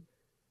ง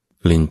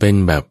กลิ่นเป็น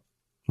แบบ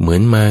เหมือ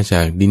นมาจ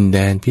ากดินแด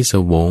นพิศ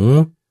วง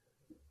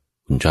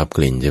คุณชอบก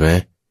ลิ่นใช่ไหม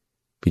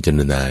พิจาร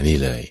ณานี่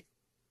เลย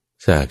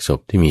ซากศพ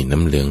ที่มีน้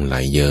ำเหลืองไหล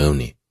เยิ้ม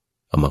นี่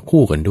เอามา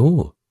คู่กันดู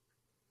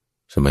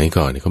สมัย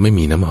ก่อนเขาไม่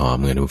มีน้ำหอม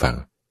ไงทุกฝั่ง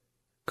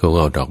เขา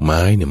เอาดอกไ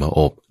ม้เนี่ยมา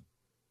อบ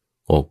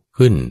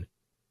ขึ้น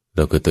แ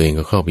ล้วก็ตัวเอง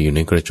ก็เข้าไปอยู่ใน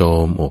กระโจ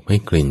มอบให้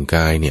กลิ่นก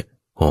ายเนี่ย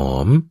หอ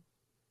ม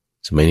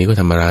สมัยนี้ก็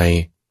ทำอะไร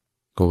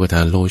ก็ท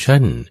าโล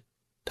ชั่น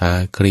ทา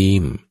ครี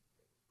ม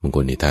บางค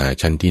นที่ทา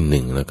ชั้นที่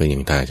1แล้วก็ยั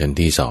งทาชั้น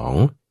ที่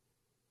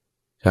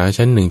2ทา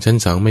ชั้น1ชั้น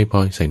2ไม่พอ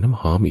ใส่น้ำ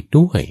หอมอีก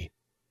ด้วย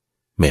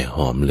แม่ห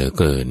อมเหลือ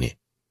เกินเนี่ย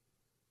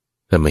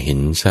แต่มาเห็น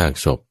ซาก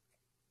ศพ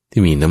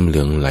ที่มีน้ำเหลื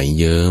องไหล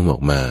เยิ้มออ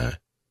กมา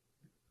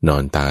นอ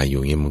นตายอ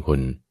ยู่เงี้ยบางค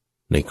น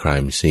ในครา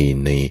มซีน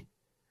ใน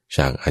ฉ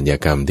ากอาชญา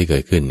กรรมที่เกิ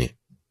ดขึ้นเนี่ย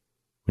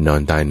นอ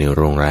นตายใน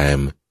โรงแรม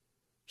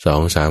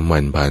 2-3 วั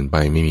นผ่านไป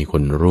ไม่มีค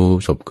นรู้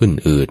ศพขึ้น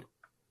อืด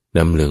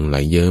น้ำเหลืองไหล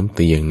เยิ้มเ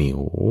ตียงนี่โ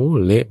อ้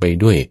เละไป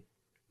ด้วย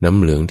น้ำ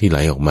เหลืองที่ไหล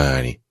ออกมา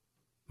นี่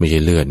ไม่ใช่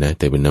เลือดนะ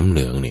แต่เป็นน้ำเห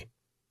ลืองนี่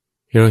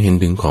ที่เราเห็น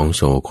ถึงของโ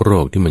สโคร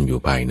กที่มันอยู่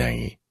ภายใน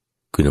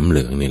คือน้ำเห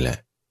ลืองนี่แหละ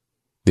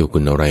เดี๋ยวคุ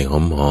ณอะไรห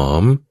อ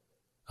ม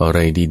ๆอะไร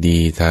ดี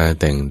ๆทา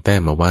แต่งแต้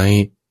มเอาไว้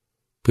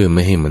เพื่อไ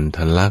ม่ให้มันท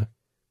ะลัก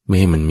ไม่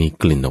ให้มันมี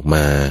กลิ่นออกม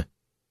า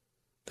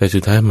แต่สุ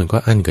ดท้ายมันก็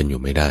อั้นกันอ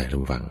ยู่ไม่ได้ทุ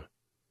กฝัง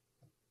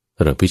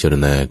เราพิจาร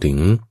ณาถึง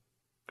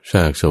ซ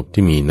ากศพ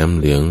ที่มีน้ำ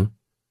เหลือง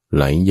ไ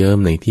หลเยิ้ม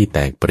ในที่แต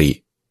กปริ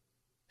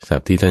ศั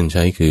พท์ที่ท่านใ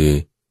ช้คือ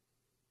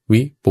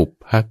วิปุพ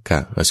ภกะ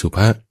อสุภ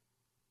ะ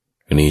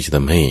อันนี้จะท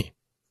ำให้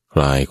ค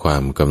ลายควา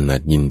มกำหนั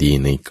ดยินดี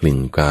ในกลิ่น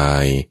กา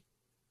ย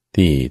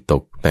ที่ต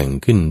กแต่ง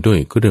ขึ้นด้วย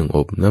เครื่องอ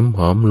บน้ำห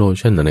อมโล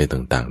ชั่นอะไร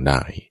ต่างๆไ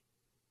ด้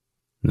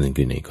นั่น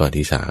คือในข้อ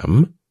ที่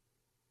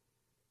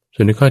3ส่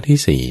วนในข้อ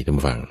ที่4ท่าน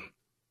ฟัง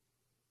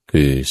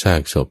คือซา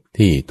กศพ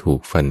ที่ถูก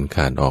ฟันข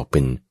าดออกเป็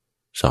น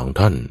2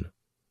ท่อน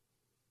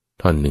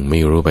ท่อนหนึ่งไม่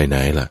รู้ไปไหน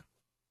ล่ะ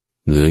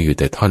เหลืออยู่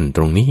แต่ท่อนต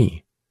รงนี้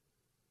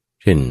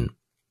เช่น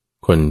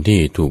คนที่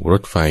ถูกร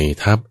ถไฟ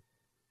ทับ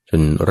จ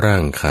นร่า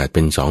งขาดเ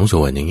ป็น2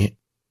 ส่วนอย่างนี้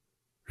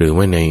หรือ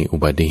ว่าในอุ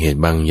บัติเหตุ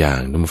บางอย่าง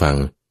ท่านฟัง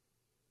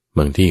บ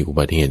างที่อุ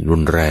บัติเหตุรุ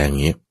นแรงอย่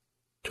างนี้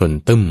ชน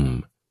ตึ้ม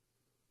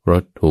ร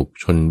ถถูก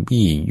ชน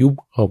บี้ยุบ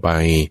เข้าไป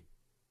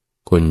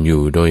คนอ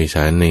ยู่โดยส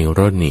ารในร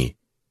ถนี่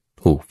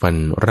ถูกฟัน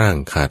ร่าง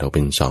ขาดออกเ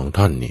ป็น2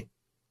 ท่อนนี่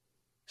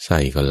ไส้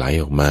ก็ไหล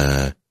ออกมา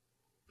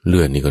เลื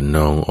อดนี่ก็น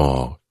องออ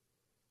ก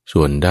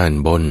ส่วนด้าน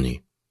บนนี่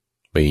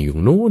ไปอยู่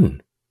นู่น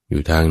อ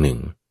ยู่ทางหนึ่ง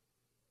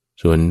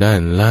ส่วนด้า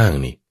นล่าง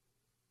นี่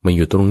มาอ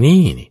ยู่ตรง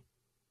นี้นี่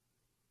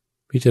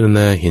พิจารณ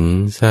าเห็น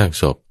ซาก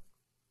ศพ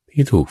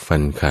ที่ถูกฟั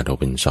นขาดออก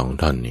เป็น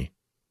2 ท่อนนี่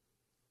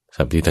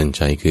ศัพท์ที่ท่านใ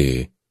ช้คือ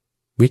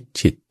วิ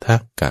ชิตทั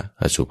กกะ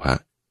อสุภะ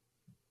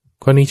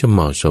ข้อนี้จะเหม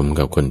าะสม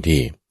กับคน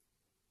ที่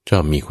ชอ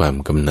บมีความ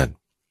กำหนัด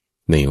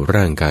ใน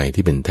ร่างกาย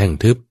ที่เป็นแท่ง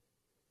ทึบ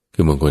คื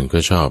อบางคนก็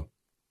ชอบ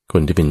ค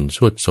นที่เป็นส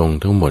วดทรง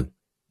ทั้งหมด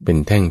เป็น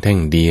แท่ง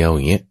เดียวอ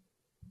ย่างเงี้ย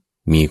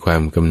มีควา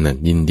มกำหนัด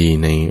ยินดี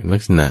ในลั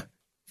กษณะ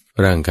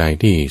ร่างกาย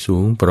ที่สู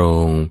งโปร่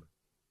ง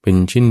เป็น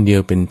ชิ้นเดีย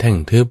วเป็นแท่ง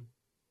ทึบ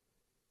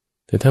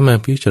แต่ถ้ามา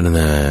พิจารณ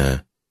า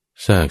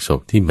ซากศพ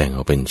ที่แบ่งอ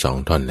อกเป็น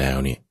2 ท่อนแล้ว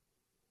เนี่ย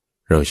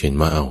เราเห็น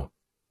ว่า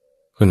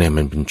ข้างใน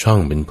มันเป็นช่อง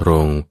เป็นโพร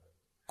ง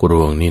กร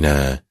วงนี่นา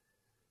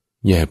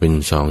แยกเป็น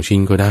2 ชิ้น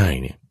ก็ได้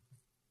เนี่ย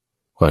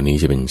ข้อนี้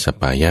จะเป็นสัป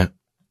ปายะ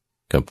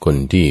กับคน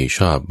ที่ช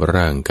อบ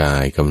ร่างกา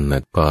ยกำหนั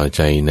ดพอใ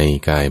จใน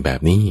กายแบบ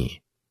นี้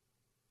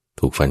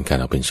ถูกฟันขาด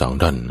ออกเป็น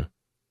2 ท่อน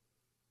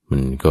มั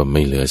นก็ไ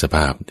ม่เหลือสภ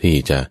าพที่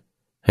จะ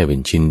ให้เป็น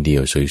ชิ้นเดีย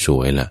วส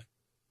วยๆล่ะ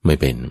ไม่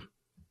เป็น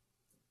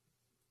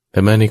แต่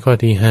มาในข้อ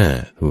ที่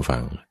5ท่านฟั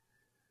ง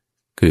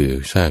คือ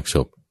ซากศ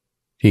พ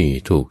ที่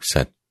ถูก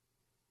สัตว์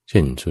เ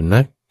ช่นสุ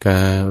นัขกา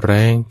แ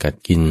ร้งกัด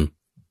กิน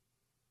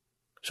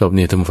ศพเ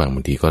นี่ยท่านฟังบ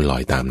างทีก็ลอ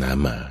ยตามน้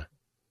ำมา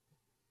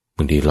บ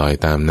างทีลอย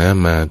ตามน้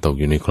ำมาตก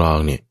อยู่ในคลอง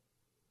เนี่ย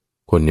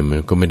คนเนี่ยมั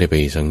นก็ไม่ได้ไป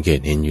สังเกต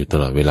เห็นอยู่ต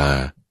ลอดเวลา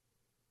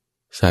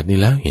สัตว์นี่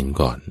แล้วเห็น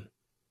ก่อน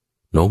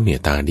นกเนี่ย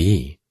ตาดี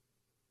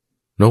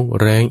นก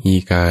แร้งอี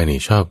กาเนี่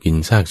ยชอบกิน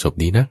ซากศพ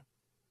ดีนะ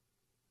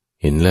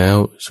เห็นแล้ว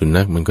สุ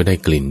นัขมันก็ได้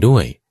กลิ่นด้ว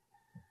ย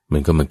มั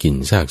นก็มากิน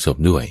ซากศพ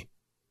ด้วย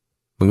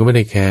มันก็ไม่ไ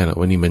ด้แคร์หรอก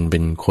ว่านี่มันเป็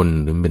นคน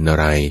หรือเป็นอะ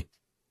ไร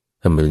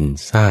ถ้ามันเป็น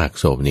ซาก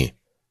ศพนี่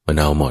มัน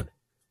เอาหมด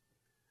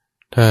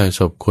ถ้าศ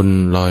พคน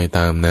ลอยต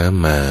ามน้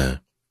ำมา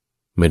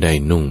ไม่ได้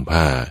นุ่ง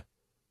ผ้า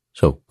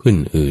ศพขึ้น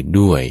อืด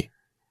ด้วย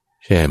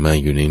แช่มา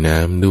อยู่ในน้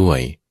ำด้วย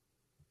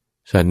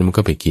สัตว์มัน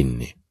ก็ไปกิน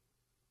เนี่ย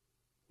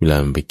เวลา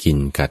มันไปกิน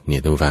กัดเนี่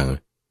ยท่านฟัง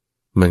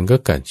มันก็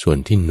กัดส่วน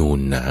ที่นูน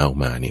หนาออก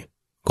มาเนี่ย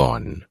ก่อ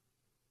น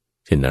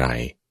เช่นอะไร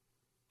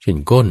เช่น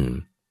ก้น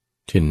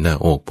เช่นหน้า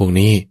อกพวก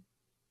นี้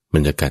มั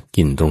นจะกัด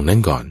กินตรงนั้น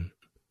ก่อน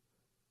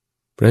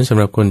เพราะฉะนั้นสำ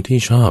หรับคนที่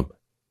ชอบ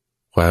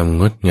ความ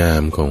งดงา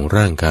มของ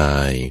ร่างกา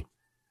ย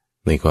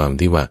ในความ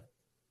ที่ว่า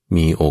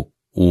มีอก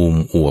อูม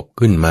อวบ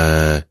ขึ้นมา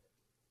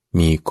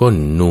มีก้น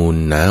นูน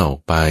หนาออก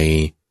ไป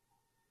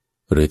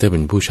หรือถ้าเป็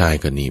นผู้ชาย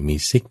ก็นี่มี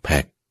ซิกแพ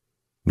ค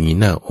มี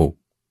หน้าอก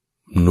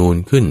นูน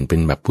ขึ้นเป็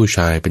นแบบผู้ช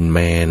ายเป็นแม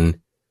น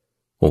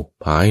อก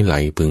ผายไหล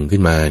พึงขึ้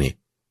นมาเนี่ย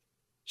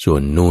ส่ว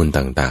นนูน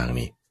ต่างๆ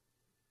นี่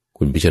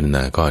คุณพิจารณ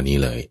าข้อนี้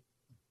เลย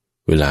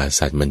เวลา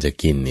สัตว์มันจะ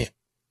กินเนี่ย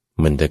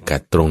มันจะกั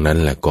ดตรงนั้น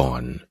แหละก่อ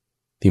น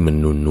ที่มัน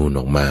นูนๆอ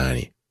อกมาเ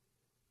นี่ย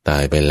ตา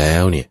ยไปแล้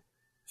วเนี่ย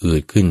อื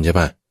ดขึ้นใช่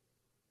ปะ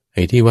ไ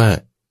อ้ที่ว่า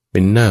เป็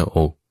นหน้าอ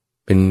ก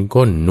เป็น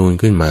ก้นนูน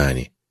ขึ้นมาเ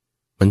นี่ย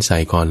มันใส่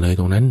ก่อนเลย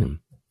ตรงนั้น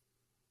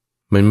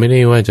มันไม่ได้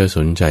ว่าจะส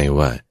นใจ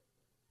ว่า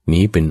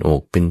นี้เป็นอ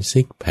กเป็น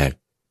ซิกแพค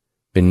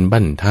เป็น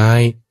บั้นท้า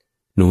ย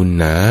นูน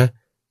หนา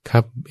ค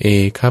รับ A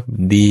ครับ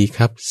D ค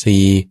รับ C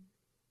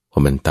พอ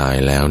มันตาย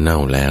แล้วเน่า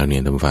แล้วเนี่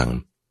ยท่านฟัง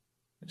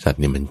สัตว์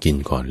เนี่ยมันกิน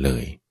ก่อนเล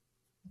ย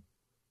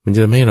มันจะ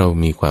ทำให้เรา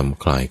มีความ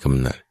คลายกำ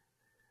หนัด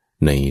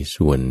ใน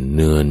ส่วนเ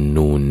นื้อ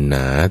นูนหน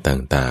า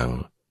ต่าง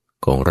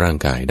ๆของร่าง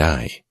กายได้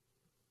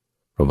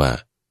เพราะว่า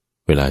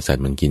เวลาสัต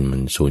ว์มันกินมั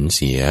นสูญเ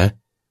สีย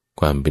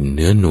ความเป็นเ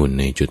นื้อนูน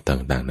ในจุด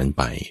ต่างๆนั้น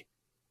ไป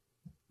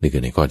นี่คื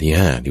อในข้อที่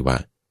5ที่ว่า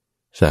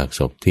ซากศ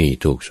พที่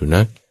ถูกสุ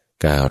นัข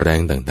กาแร้ง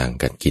ต่าง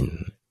ๆกัดกิน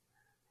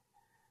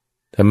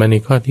แต่มาใน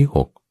ข้อที่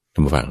6ท่า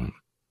นผู้ฟัง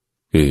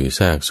คือซ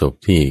ากศพ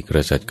ที่กร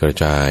ะจัดกระ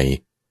จาย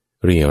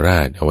เรี่ยรา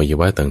ดอวัย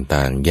วะ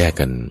ต่างๆแยก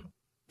กัน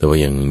แต่ว่า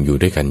ยังอยู่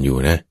ด้วยกันอยู่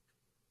นะ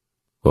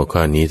หัวข้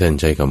อนี้ท่าน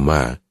ใช้คำว่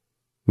า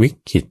วิ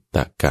คิตต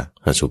กะ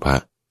อสุภะ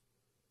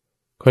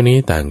ข้อนี้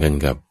ต่างกัน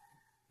กับ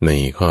ใน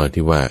ข้อ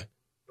ที่ว่า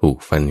ถูก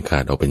ฟันขา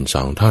ดออกเป็น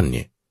2ท่อนเ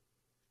นี่ย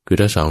คือ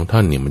ถ้า2ท่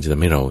อนเนี่ยมันจะท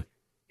ำให้เรา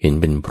เห็น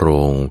เป็นโพร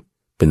ง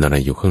เป็นอะไร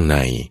อยู่ข้างใน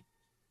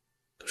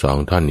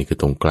2ท่อนนี่คือ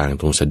ตรงกลาง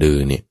ตรงสะดือ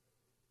เนี่ย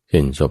เ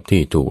ช่นศพ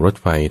ที่ถูกรถ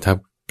ไฟทับ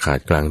ขาด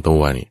กลางตั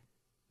วเนี่ย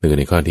นี่คือ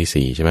ในข้อ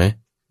ที่4ใช่ไหม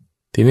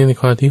ทีนี้ใน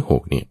ข้อที่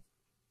6เนี่ย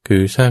คื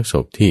อซากศ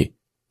พที่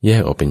แย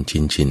กออกเป็น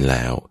ชิ้นๆแ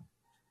ล้ว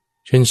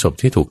เช่นศพ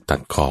ที่ถูกตั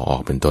ดคอออ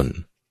กเป็นต้น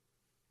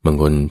บาง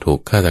คนถูก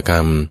ฆาตกร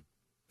รม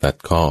ตัด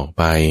คอออก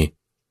ไป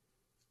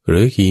หรื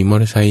อขี่มอ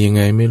เตอร์ไซค์ยังไ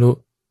งไม่รู้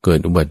เกิด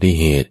อุบัติ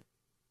เหตุ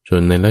จ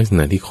นในลักษณ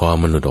ะที่คอ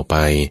มันหลุดออกไป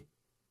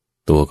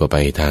ตัวก็ไป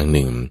ทางห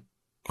นึ่ง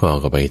คอ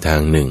ก็ไปทา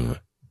งหนึ่ง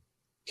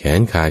แขน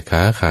ขาดข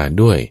าขาด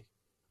ด้วย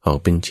ออก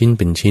เป็นชิ้นเ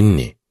ป็นชิ้น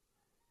นี่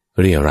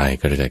เรียราย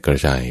กระจายกระ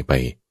จายไป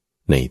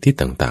ในที่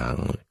ต่าง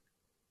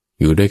ๆ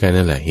อยู่ด้วยกัน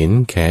นั่นแหละเห็น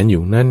แขนอ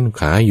ยู่นั่น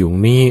ขาอยู่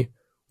นี่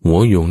หัว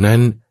อยู่นั่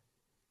น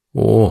โ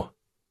อ้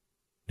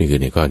นี่คือ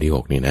ในข้อที่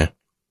6นี่นะ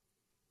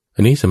อั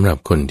นนี้สำหรับ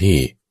คนที่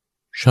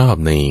ชอบ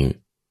ใน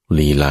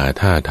ลีลา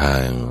ท่าทา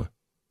ง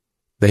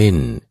เต้น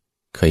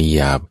ข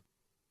ยับ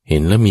เห็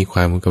นแล้วมีคว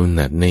ามกำห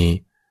นัดใน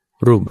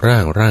รูป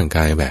ร่างก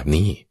ายแบบ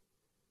นี้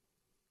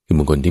คือบ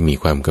างคนที่มี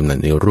ความกำหนัด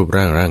ในรูป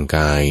ร่างก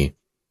าย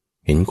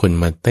เห็นคน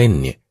มาเต้น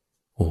เนี่ย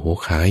โอ้โห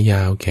ขาย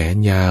าวแขน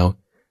ยาว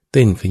เ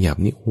ต้นขยับ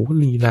นี่โอ้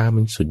ลีลา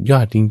มันสุดยอ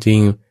ดจริง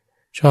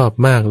ๆชอบ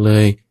มากเล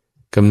ย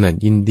กำหนัด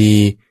ยินดี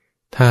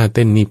ท่าเ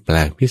ต้นนี่แปล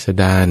กพิส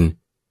ดาร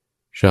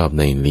ชอบ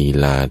ในลี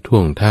ลาท่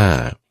วงท่า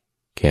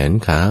แขน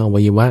ขาอวั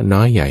ยวะน้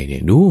อยใหญ่เนี่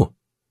ยดู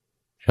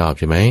ชอบ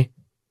ใช่ไหม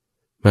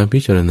มาพิ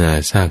จารณา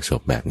ซากศ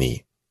พแบบนี้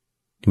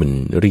ที่มัน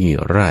รี่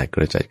ราดก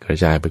ระจัดกระ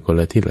จายไปคน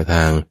ละทิศละท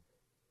าง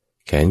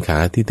แขนขา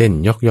ที่เต้น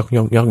ยก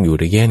อยู่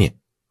ระยะเนี่ย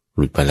ห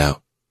ลุดไปแล้ว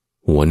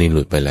หัวนี่ห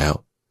ลุดไปแล้ว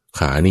ข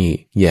านี่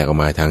แยกออก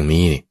มาทาง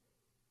นี้นี่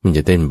มันจ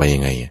ะเต้นไปยั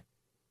งไง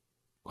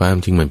ความ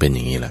จริงมันเป็นอ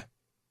ย่างนี้แหละ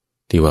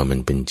ที่ว่ามัน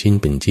เป็น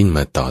ชิ้นม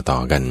าต่อ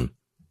กัน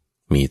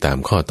มีตาม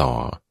ข้อต่อ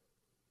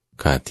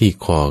ขาดที่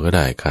คอก็ไ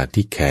ด้ขาด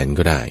ที่แขน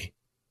ก็ได้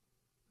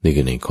นี่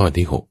คือในข้อ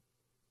ที่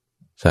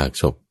6ซาก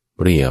ศพ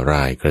เรี่ยร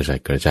ายกระจัด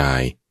กระจาย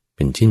เ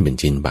ป็น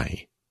ชิ้นไป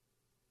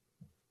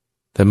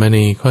แต่มาใน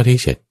ข้อที่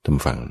7ท่าน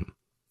ฟัง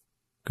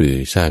คือ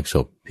ซากศ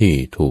พที่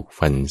ถูก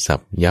ฟันสั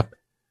บยับ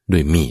ด้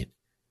วยมีด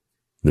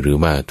หรือ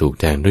ว่าถูก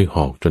แทงด้วยห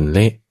อกจนเล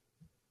ะ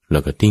แล้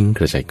วก็ทิ้งก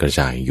ระ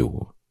จายอยู่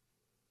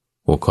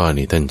หัวข้อ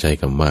นี้ท่านใช้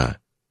คำว่า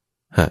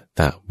หต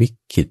วิ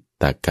คิต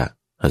ตกะ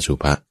อสุ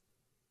ภะ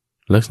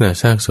ลักษณะ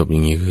ซากศพอย่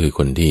างนี้ก็คือค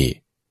นที่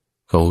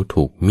เขา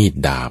ถูกมีด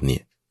ดาบเนี่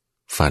ย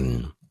ฟัน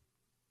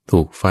ถู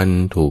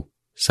ก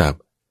สับ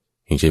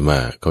อย่างเช่นว่า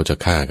เขาจะ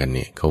ฆ่ากันเ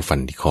นี่ยเขาฟัน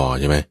ที่คอ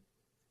ใช่ไหม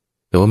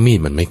แต่ว่ามีด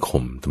มันไม่ค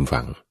มท่าน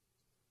ฟัง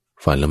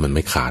ฟันแล้วมันไ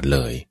ม่ขาดเล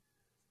ย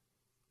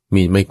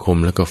มีดไม่คม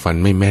แล้วก็ฟัน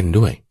ไม่แม่น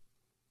ด้วย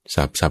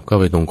สับเข้า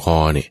ไปตรงคอ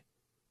เนี่ย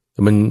แต่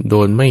มันโด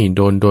นไม่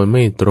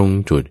ตรง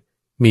จุด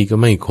มีดก็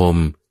ไม่คม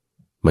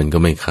มันก็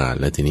ไม่ขาด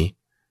แล้วทีนี้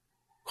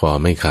คอ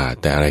ไม่ขาด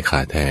แต่อะไรข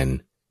าดแทน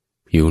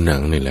ผิวหนั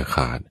งเนี่ยแหละข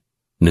าด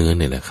เนื้อเ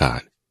นี่ยแหละขา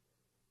ด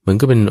มัน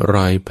ก็เป็นร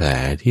อยแผล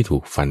ที่ถู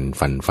กฟั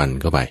น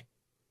เข้าไป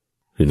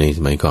หรือในส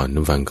มัยก่อนท่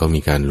านฟังก็มี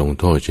การลง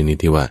โทษชนิด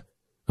ที่ว่า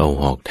เอา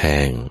หอกแท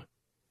ง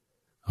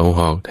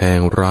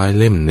100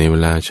 เล่มในเว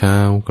ลาเช้า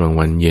กลาง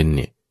วันเย็นเ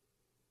นี่ย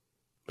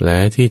แผล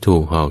ที่ถู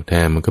กหอกแท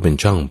งมันก็เป็น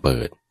ช่องเปิ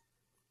ด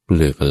เ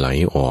ลือดก็ไหล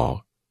ออก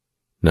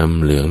น้ำ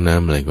เหลืองน้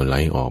ำอะไรก็ไหล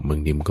ออกบาง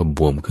ทีมันก็บ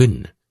วมขึ้น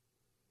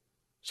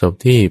ศพ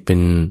ที่เป็น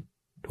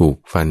ถูก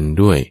ฟัน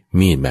ด้วย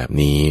มีดแบบ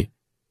นี้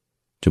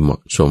จะเหมา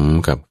ะสม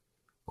กับ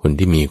คน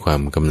ที่มีควา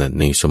มกำหนัด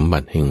ในสมบั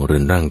ติแห่งเรื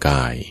อนร่างก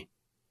าย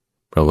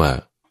เพราะว่า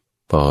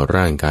พอ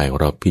ร่างกายของ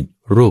เราผิด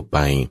รูปไป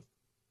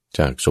จ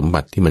ากสมบั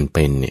ติที่มันเ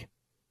ป็นเนี่ย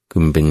คื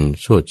อมันเป็น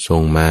สวดทร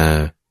งมา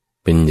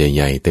เป็นใ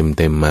หญ่ๆเ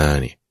ต็มมา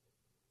เนี่ย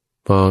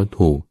พอ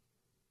ถูก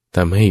ท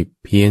ำให้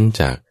เพี้ยน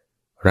จาก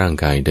ร่าง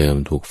กายเดิม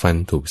ถูกฟัน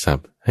ถูกสับ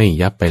ให้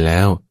ยับไปแล้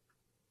ว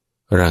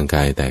ร่างก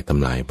ายแตกท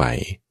ำลายไป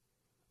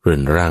เรือ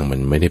นร่างมัน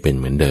ไม่ได้เป็น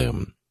เหมือนเดิม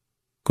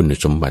คุณ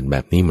สมบัติแบ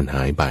บนี้มันห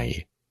ายไป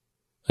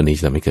อันนี้จ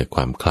ะทำให้เกิดค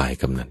วามคลาย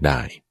กำหนัดได้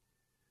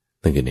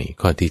นั่นคือใน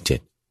ข้อที่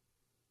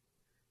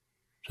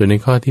7ส่วนใน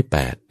ข้อที่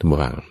8ท่านผู้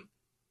ฟัง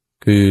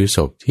คือศ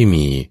พที่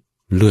มี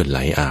เลือดไหล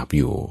อาบอ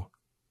ยู่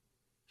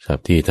ศัพ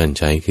ท์ที่ท่าน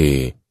ใช้คือ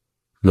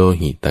โล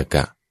หิตก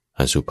ะ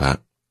อสุภะ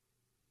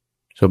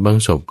ศพบาง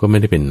ศพก็ไม่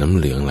ได้เป็นน้ำ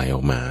เหลืองไหลอ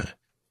อกมา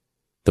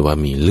แต่ว่า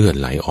มีเลือด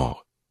ไหลออก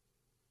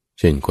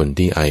เช่นคน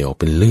ที่ไอออก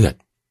เป็นเลือด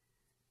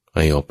แ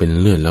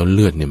ล้วเ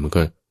ลือดเนี่ยมัน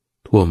ก็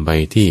ท่วมไป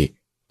ที่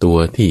ตัว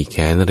ที่แข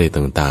นอะไร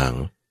ต่าง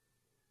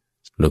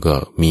ๆแล้วก็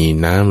มี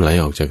น้ำไหล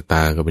ออกจากต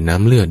าก็เป็นน้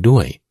ำเลือดด้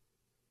วย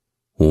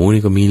หู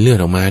นี่ก็มีเลือด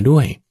ออกมาด้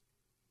วย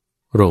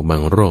โรคบา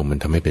งโรคมัน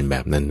ทำให้เป็นแบ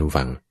บนั้นทุก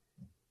ฝัง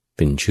เ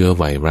ป็นเชื้อ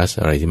ไวรัส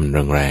อะไรที่มัน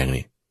แรงๆ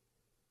นี่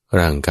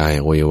ร่างกาย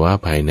อวัยวะ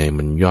ภายใน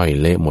มันย่อย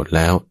เละหมดแ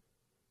ล้ว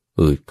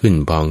อืดขึ้น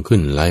พองขึ้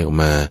นไหลออก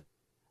มา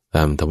ต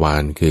ามทวา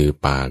รคือ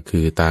ปากคื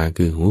อตา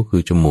คือหูคื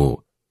อจมูก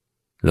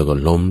แล้วก็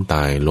ล้มต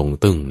ายลง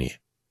ตึ้งเนี่ย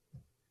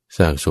ซ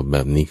ากศพแบ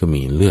บนี้ก็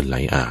มีเลือดไหล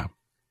อาบ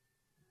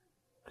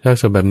ซาก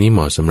ศพแบบนี้เหม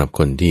าะสำหรับค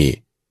นที่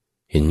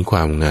เห็นคว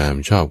ามงาม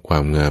ชอบควา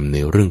มงามใน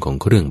เรื่องของ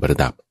เครื่องประ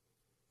ดับ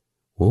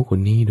โอ้คน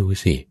นี้ดู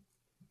สิ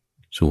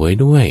สวย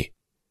ด้วย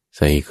ใ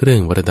ส่เครื่อ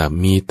งประดับ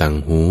มีต่าง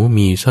หู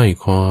มีสร้อย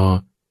คอ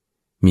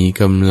มี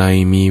กำไล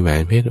มีแหว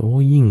นเพชรโอ้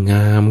ยิ่งง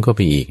ามก็ไป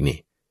อีกนี่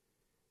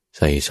ใ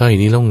ส่สร้อย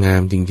นี้แล้วงา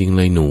มจริงๆเ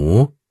ลยหนู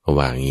ก็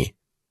ว่างี้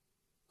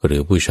หรื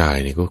อผู้ชาย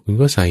เนี่ยคุณ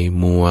ก็ใส่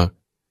หมวก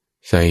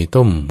ใส่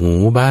ต้มหู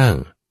บ้าง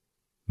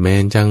แม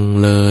นจัง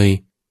เลย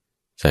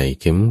ใส่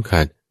เข็ม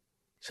ขัด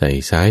ใส่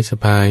สายสะ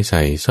พายใ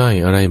ส่สร้อย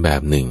อะไรแบ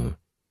บหนึ่ง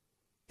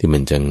ที่มั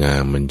นจะงา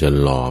มมันจะ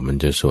หล่อมัน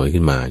จะสวย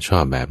ขึ้นมาชอ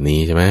บแบบนี้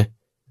ใช่ไหม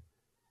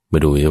มา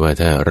ดูว่า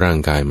ถ้าร่าง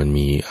กายมัน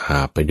มีอา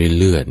บไปด้วย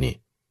เลือดนี่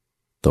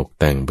ตก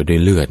แต่งไปด้วย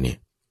เลือดนี่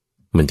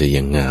มันจะ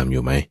ยังงามอ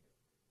ยู่ไหม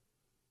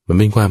มัน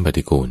เป็นความป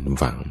ฏิกูล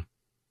ฝัง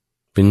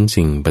เป็น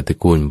สิ่งปฏิ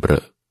กูลเ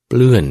ป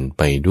ลื้อน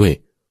ไปด้วย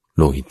โ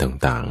ลหิต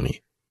ต่างๆนี่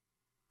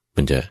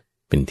มันจะ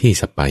เป็นที่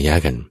สัปปายะ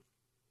กัน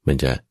มัน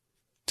จะ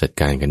จัด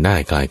การกันได้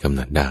คลายกำห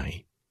นัดได้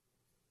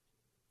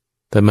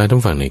แต่มาต้อ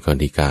งฝังในข้อ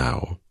ที่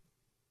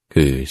9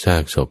คือซา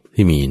กศพ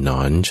ที่มีหน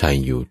อนชัย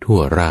อยู่ทั่ว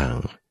ร่าง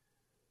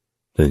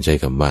ท่านใช้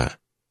คำว่า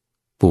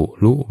ปุ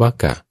ลุว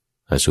กะ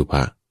อสุภ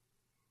ะ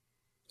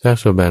ซาก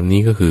ศพแบบ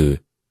นี้ก็คือ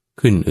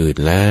ขึ้นอืด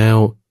แล้ว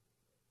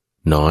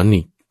หนอน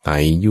อีกไต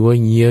ยั่ว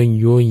เ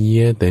ยี้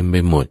ยเต็มไป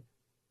หมด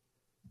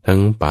ทั้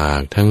งปา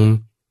กทั้ง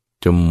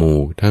จมู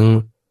กทั้ง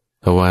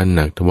ทวารห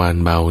นักทวาร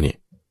เบาเนี่ย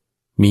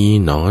มี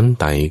หนอน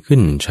ไตขึ้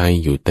นชัย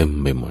อยู่เต็ม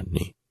ไปหมด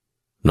นี่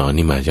หนอน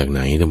นี่มาจากไหน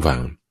ท่านฟั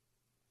ง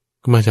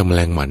ก็มาจากแม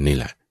ลงวันนี่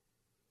แหละ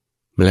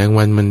แมลง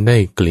วันมันได้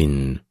กลิ่น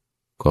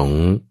ของ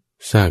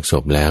ซากศ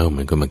พแล้ว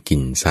มันก็มากิ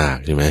นซาก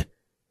ใช่ไหม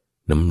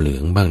น้ำเหลือ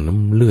งบ้างน้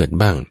ำเลือด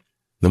บ้าง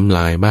น้ำล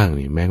ายบ้าง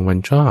นี่แมลงวัน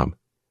ชอบ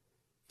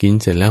กิน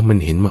เสร็จแล้วมัน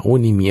เห็นว่าโอ้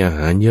นี่มีอาห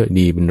ารเยอะ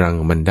ดีเป็นรัง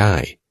ของมันได้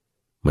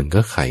มันก็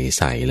ไข่ใ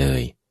ส่เล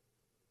ย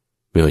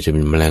ไม่ว่าจะเป็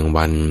นแมลง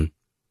วัน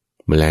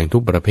แมลงทุ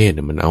กประเภท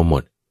มันเอาหม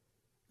ด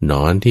หน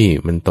อนที่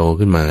มันโต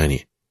ขึ้นมาเ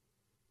นี่ย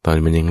ตอน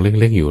มันยังเ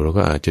ล็กๆอยู่เรา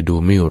ก็อาจจะดู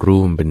ไม่รู้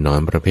มันเป็นหนอน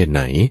ประเภทไ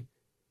หน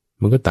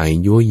มันก็ไต่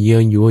ยั่วเ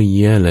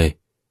ยี้ยเลย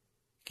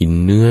กิน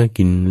เนื้อ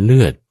กินเลื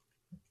อด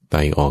ไต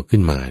ออกขึ้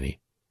นมานี่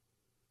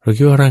เรา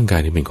คิดว่าร่างกาย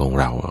นี้เป็นของ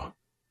เรา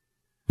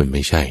มันไ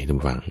ม่ใช่ท่าน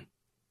ฟัง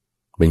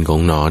เป็นของ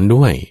หนอน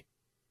ด้วย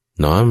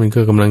หนอนมันก็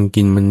กำลัง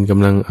กินมันก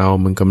ำลังเอา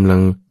มันกำลั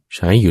งใ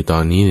ช้อยู่ตอ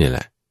นนี้เนี่ยแห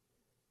ละ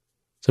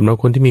สำหรับ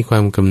คนที่มีควา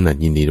มกำหนัด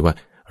ยินดีว่า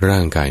ร่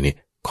างกายเนี่ย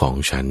ของ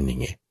ฉันอย่า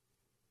งเงี้ย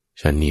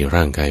ฉันนี่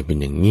ร่างกายเป็น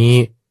อย่างนี้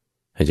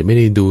อาจจะไม่ไ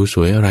ด้ดูส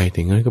วยอะไรแต่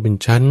งั้นก็เป็น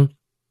ฉัน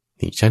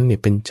นี่ฉันเนี่ย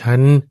เป็นฉั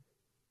น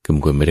คือมั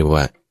นไม่ได้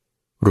ว่า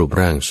รูป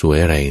ร่างสวย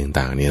อะไร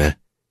ต่างๆเนี่ยนะ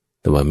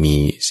แต่ว่ามี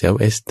เซล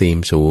ฟ์เอสตีม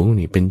สูง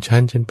นี่เป็นฉั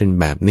นเป็น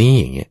แบบนี้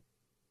อย่างเงี้ย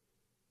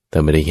แต่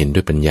ไม่ได้เห็นด้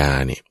วยปัญญา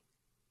เนี่ย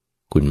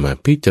คุณมา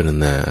พิจาร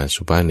ณาอ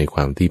สุภะในคว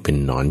ามที่เป็น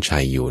หนอนชั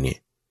ยอยู่เนี่ย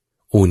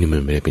นี่มั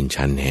นไม่ได้เป็น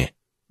ชั้นแฮะ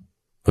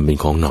มันเป็น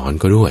ของหนอน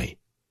ก็ด้วย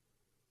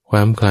คว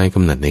ามคลายก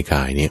ำหนัดในก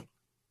ายเนี่ย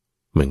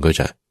มันก็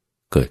จะ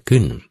เกิด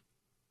ขึ้น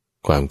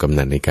ความกำห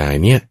นัดในกาย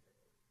เนี่ย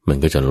มัน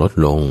ก็จะลด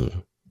ลง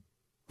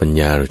ปัญ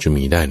ญาเราจะ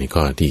มีได้ในข้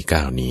อที่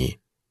9นี้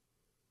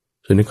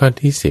ส่วนในข้อ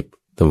ที่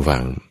10ตามฟั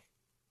ง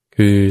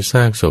คือซ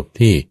ากศพ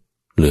ที่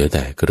เหลือแ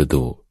ต่กระ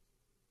ดูก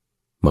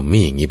มัม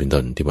มี่อย่างนี้เป็น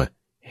ต้นที่ว่า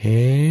แ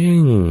ห้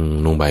ง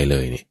ลงไปเล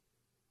ยนี่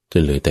จ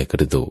นเหลือแต่ก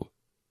ระดูก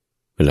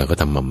เวลาก็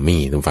ทำมัม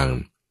มี่ตามฟัง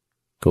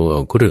ก็เอ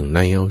าเครื่องใน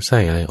เอาไส้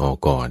อะไรออก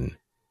ก่อน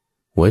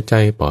หัวใจ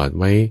ปอด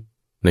ไว้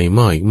ในห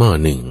ม้ออีกหม้อ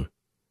หนึ่ง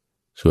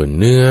ส่วน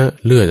เนื้อ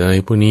เลือดอะไร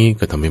พวกนี้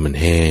ก็ทำให้มัน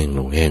แห้งล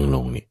ง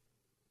นี่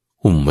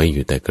หุ้มไว้อ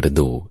ยู่แต่กระ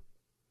ดูก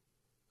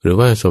หรือ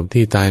ว่าศพ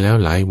ที่ตายแล้ว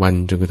หลายวัน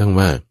จนกระทั่ง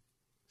ว่า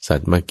สัต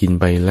ว์มากิน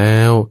ไปแล้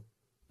ว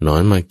หนอ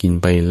นมากิน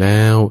ไปแ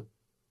ล้ว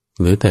เ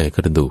หลือแต่ก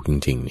ระดูกจ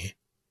ริงๆนี่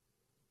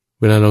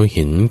เวลาเราเ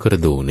ห็นกระ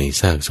ดูกใน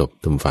ซากศพ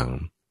ตามฝัง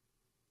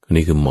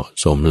นี่คือเหมาะ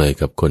สมเลย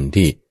กับคน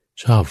ที่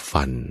ชอบ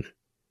ฟัน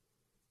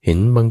เห็น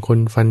บางคน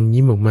ฟัน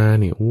ยิ้มออกมา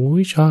เนี่ยโอ้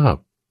ยชอบ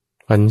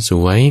ฟันส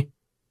วย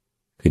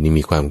คือนี่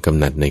มีความกำ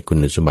หนัดในคุ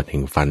ณสมบัติแห่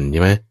งฟันใ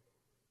ช่ไหม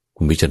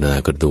คุณพิจารณา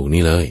กระดูก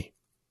นี่เลย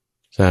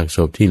ซากศ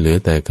พที่เหลือ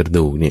แต่กระ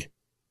ดูกเนี่ย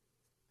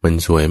มัน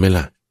สวยไหม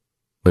ล่ะ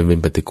มันเป็น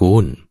ปฏิกู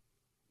ล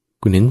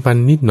คุณเห็นฟัน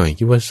นิดหน่อย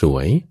คิดว่าสว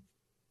ย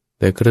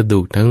แต่กระดู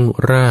กทั้ง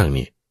ร่างเ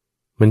นี่ย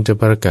มันจะ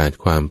ประกาศ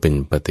ความเป็น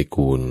ปฏิ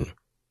กูล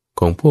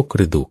ของพวกก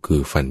ระดูกคื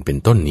อฟันเป็น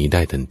ต้นนี้ไ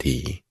ด้ทันที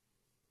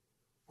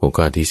หัว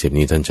ข้อที่10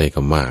นี้ท่านใช้ค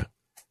ำว่า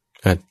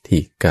อัตถิ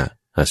กะ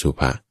อสุ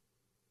ภะ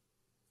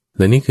แ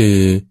ละนี่คือ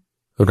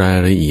ราย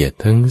ละเอียด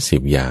ทั้ง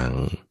10อย่าง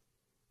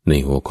ใน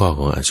หัวข้อข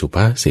องอสุภ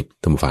ะ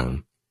10ตามฝัง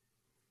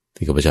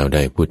ที่ข้าพเจ้าไ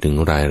ด้พูดถึง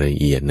รายละ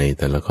เอียดใน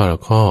แต่ละข้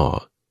อ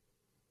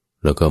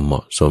แล้วก็เหม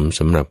าะสมส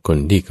ำหรับคน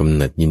ที่กำห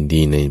นัดยิน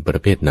ดีในประ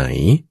เภทไหน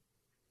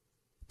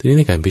ทีนี้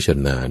ในการพิจาร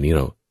ณานี้เ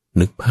รา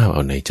นึกภาพเอ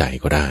าในใจ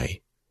ก็ได้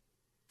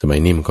สมัย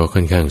นี้มันก็ค่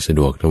อนข้างสะ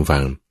ดวกท่านฟั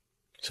ง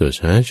เสิร์ช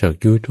หาจาก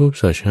YouTube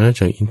เสิร์ชหา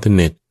จากอินเทอร์เ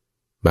น็ต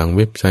บางเ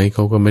ว็บไซต์เข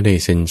าก็ไม่ได้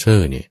เซ็นเซอ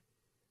ร์เนี่ย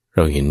เร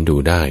าเห็นดู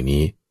ได้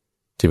นี้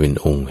จะเป็น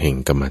องค์แห่ง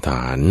กรรมฐ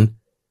าน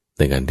ใ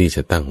นการที่จ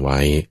ะตั้งไว้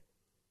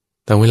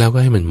ตั้งเวลาก็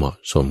ให้มันเหมาะ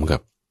สมกั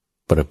บ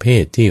ประเภ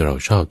ทที่เรา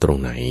ชอบตรง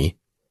ไหน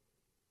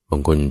บา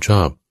งคนช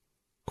อบ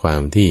ควา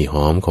มที่ห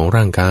อมของ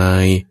ร่างกา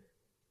ย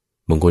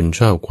บางคน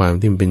ชอบความ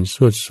ที่เป็นส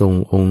วดทรง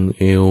องค์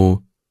เอว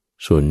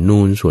ส่วนนู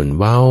นส่วน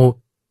เว้า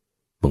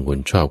บางคน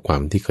ชอบควา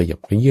มที่ขยับ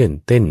ขยื่น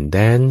เต้นแด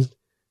นซ์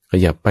ข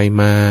ยับไป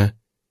มา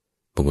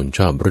บางคนช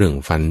อบเรื่อง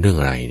ฟันเรื่อง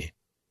อะไรเนี่ย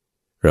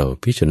เรา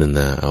พิจารณ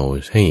าเอา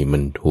ให้มั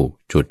นถูก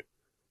จุด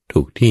ถู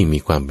กที่มี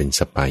ความเป็น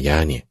สัปปายะ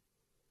เนี่ย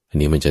อัน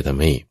นี้มันจะท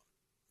ำให้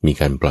มี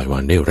การปล่อยวา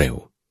งได้เร็ว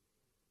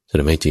จะ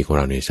ทำให้จิตของเ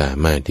ราเนี่ยสา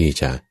มารถที่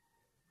จะ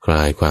คล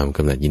ายความก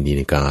ำหนัดยินดีใ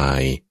นกา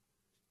ย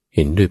เ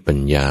ห็นด้วยปัญ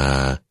ญา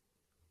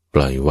ป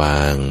ล่อยว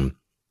าง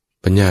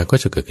ปัญญาก็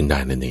จะเกิดขึ้นได้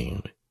นั่นเอง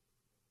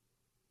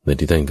ใน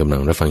ที่ท่านกำลั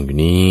งรับฟังอยู่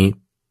นี้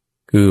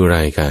คือร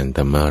ายการธ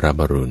รรมารับ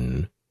อรุณ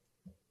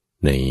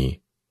ใน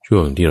ช่ว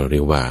งที่เราเรี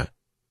ยกว่า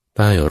ใ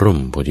ต้ร่ม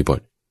โพธิบท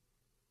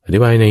อธิ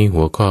บายใน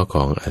หัวข้อข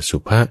องอสุ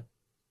ภะ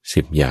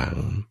10อย่าง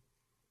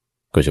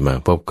ก็จะมา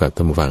พบกับท่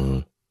านผู้ฟัง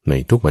ใน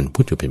ทุกวันพุ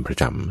ธอยู่เป็นประ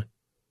จ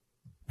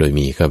ำโดย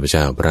มีข้าพเจ้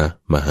าพระ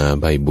มหา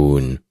ไพบู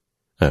ลย์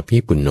อภิ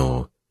ปุณโญ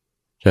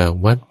จาก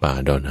วัดป่า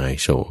ดอนหาย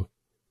โศก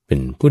เป็น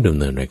ผู้ดำ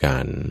เนินรายกา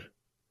ร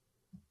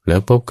แล้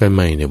วพบกันให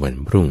ม่ในวัน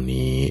พรุ่ง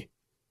นี้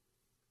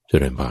เจ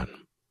ริญพร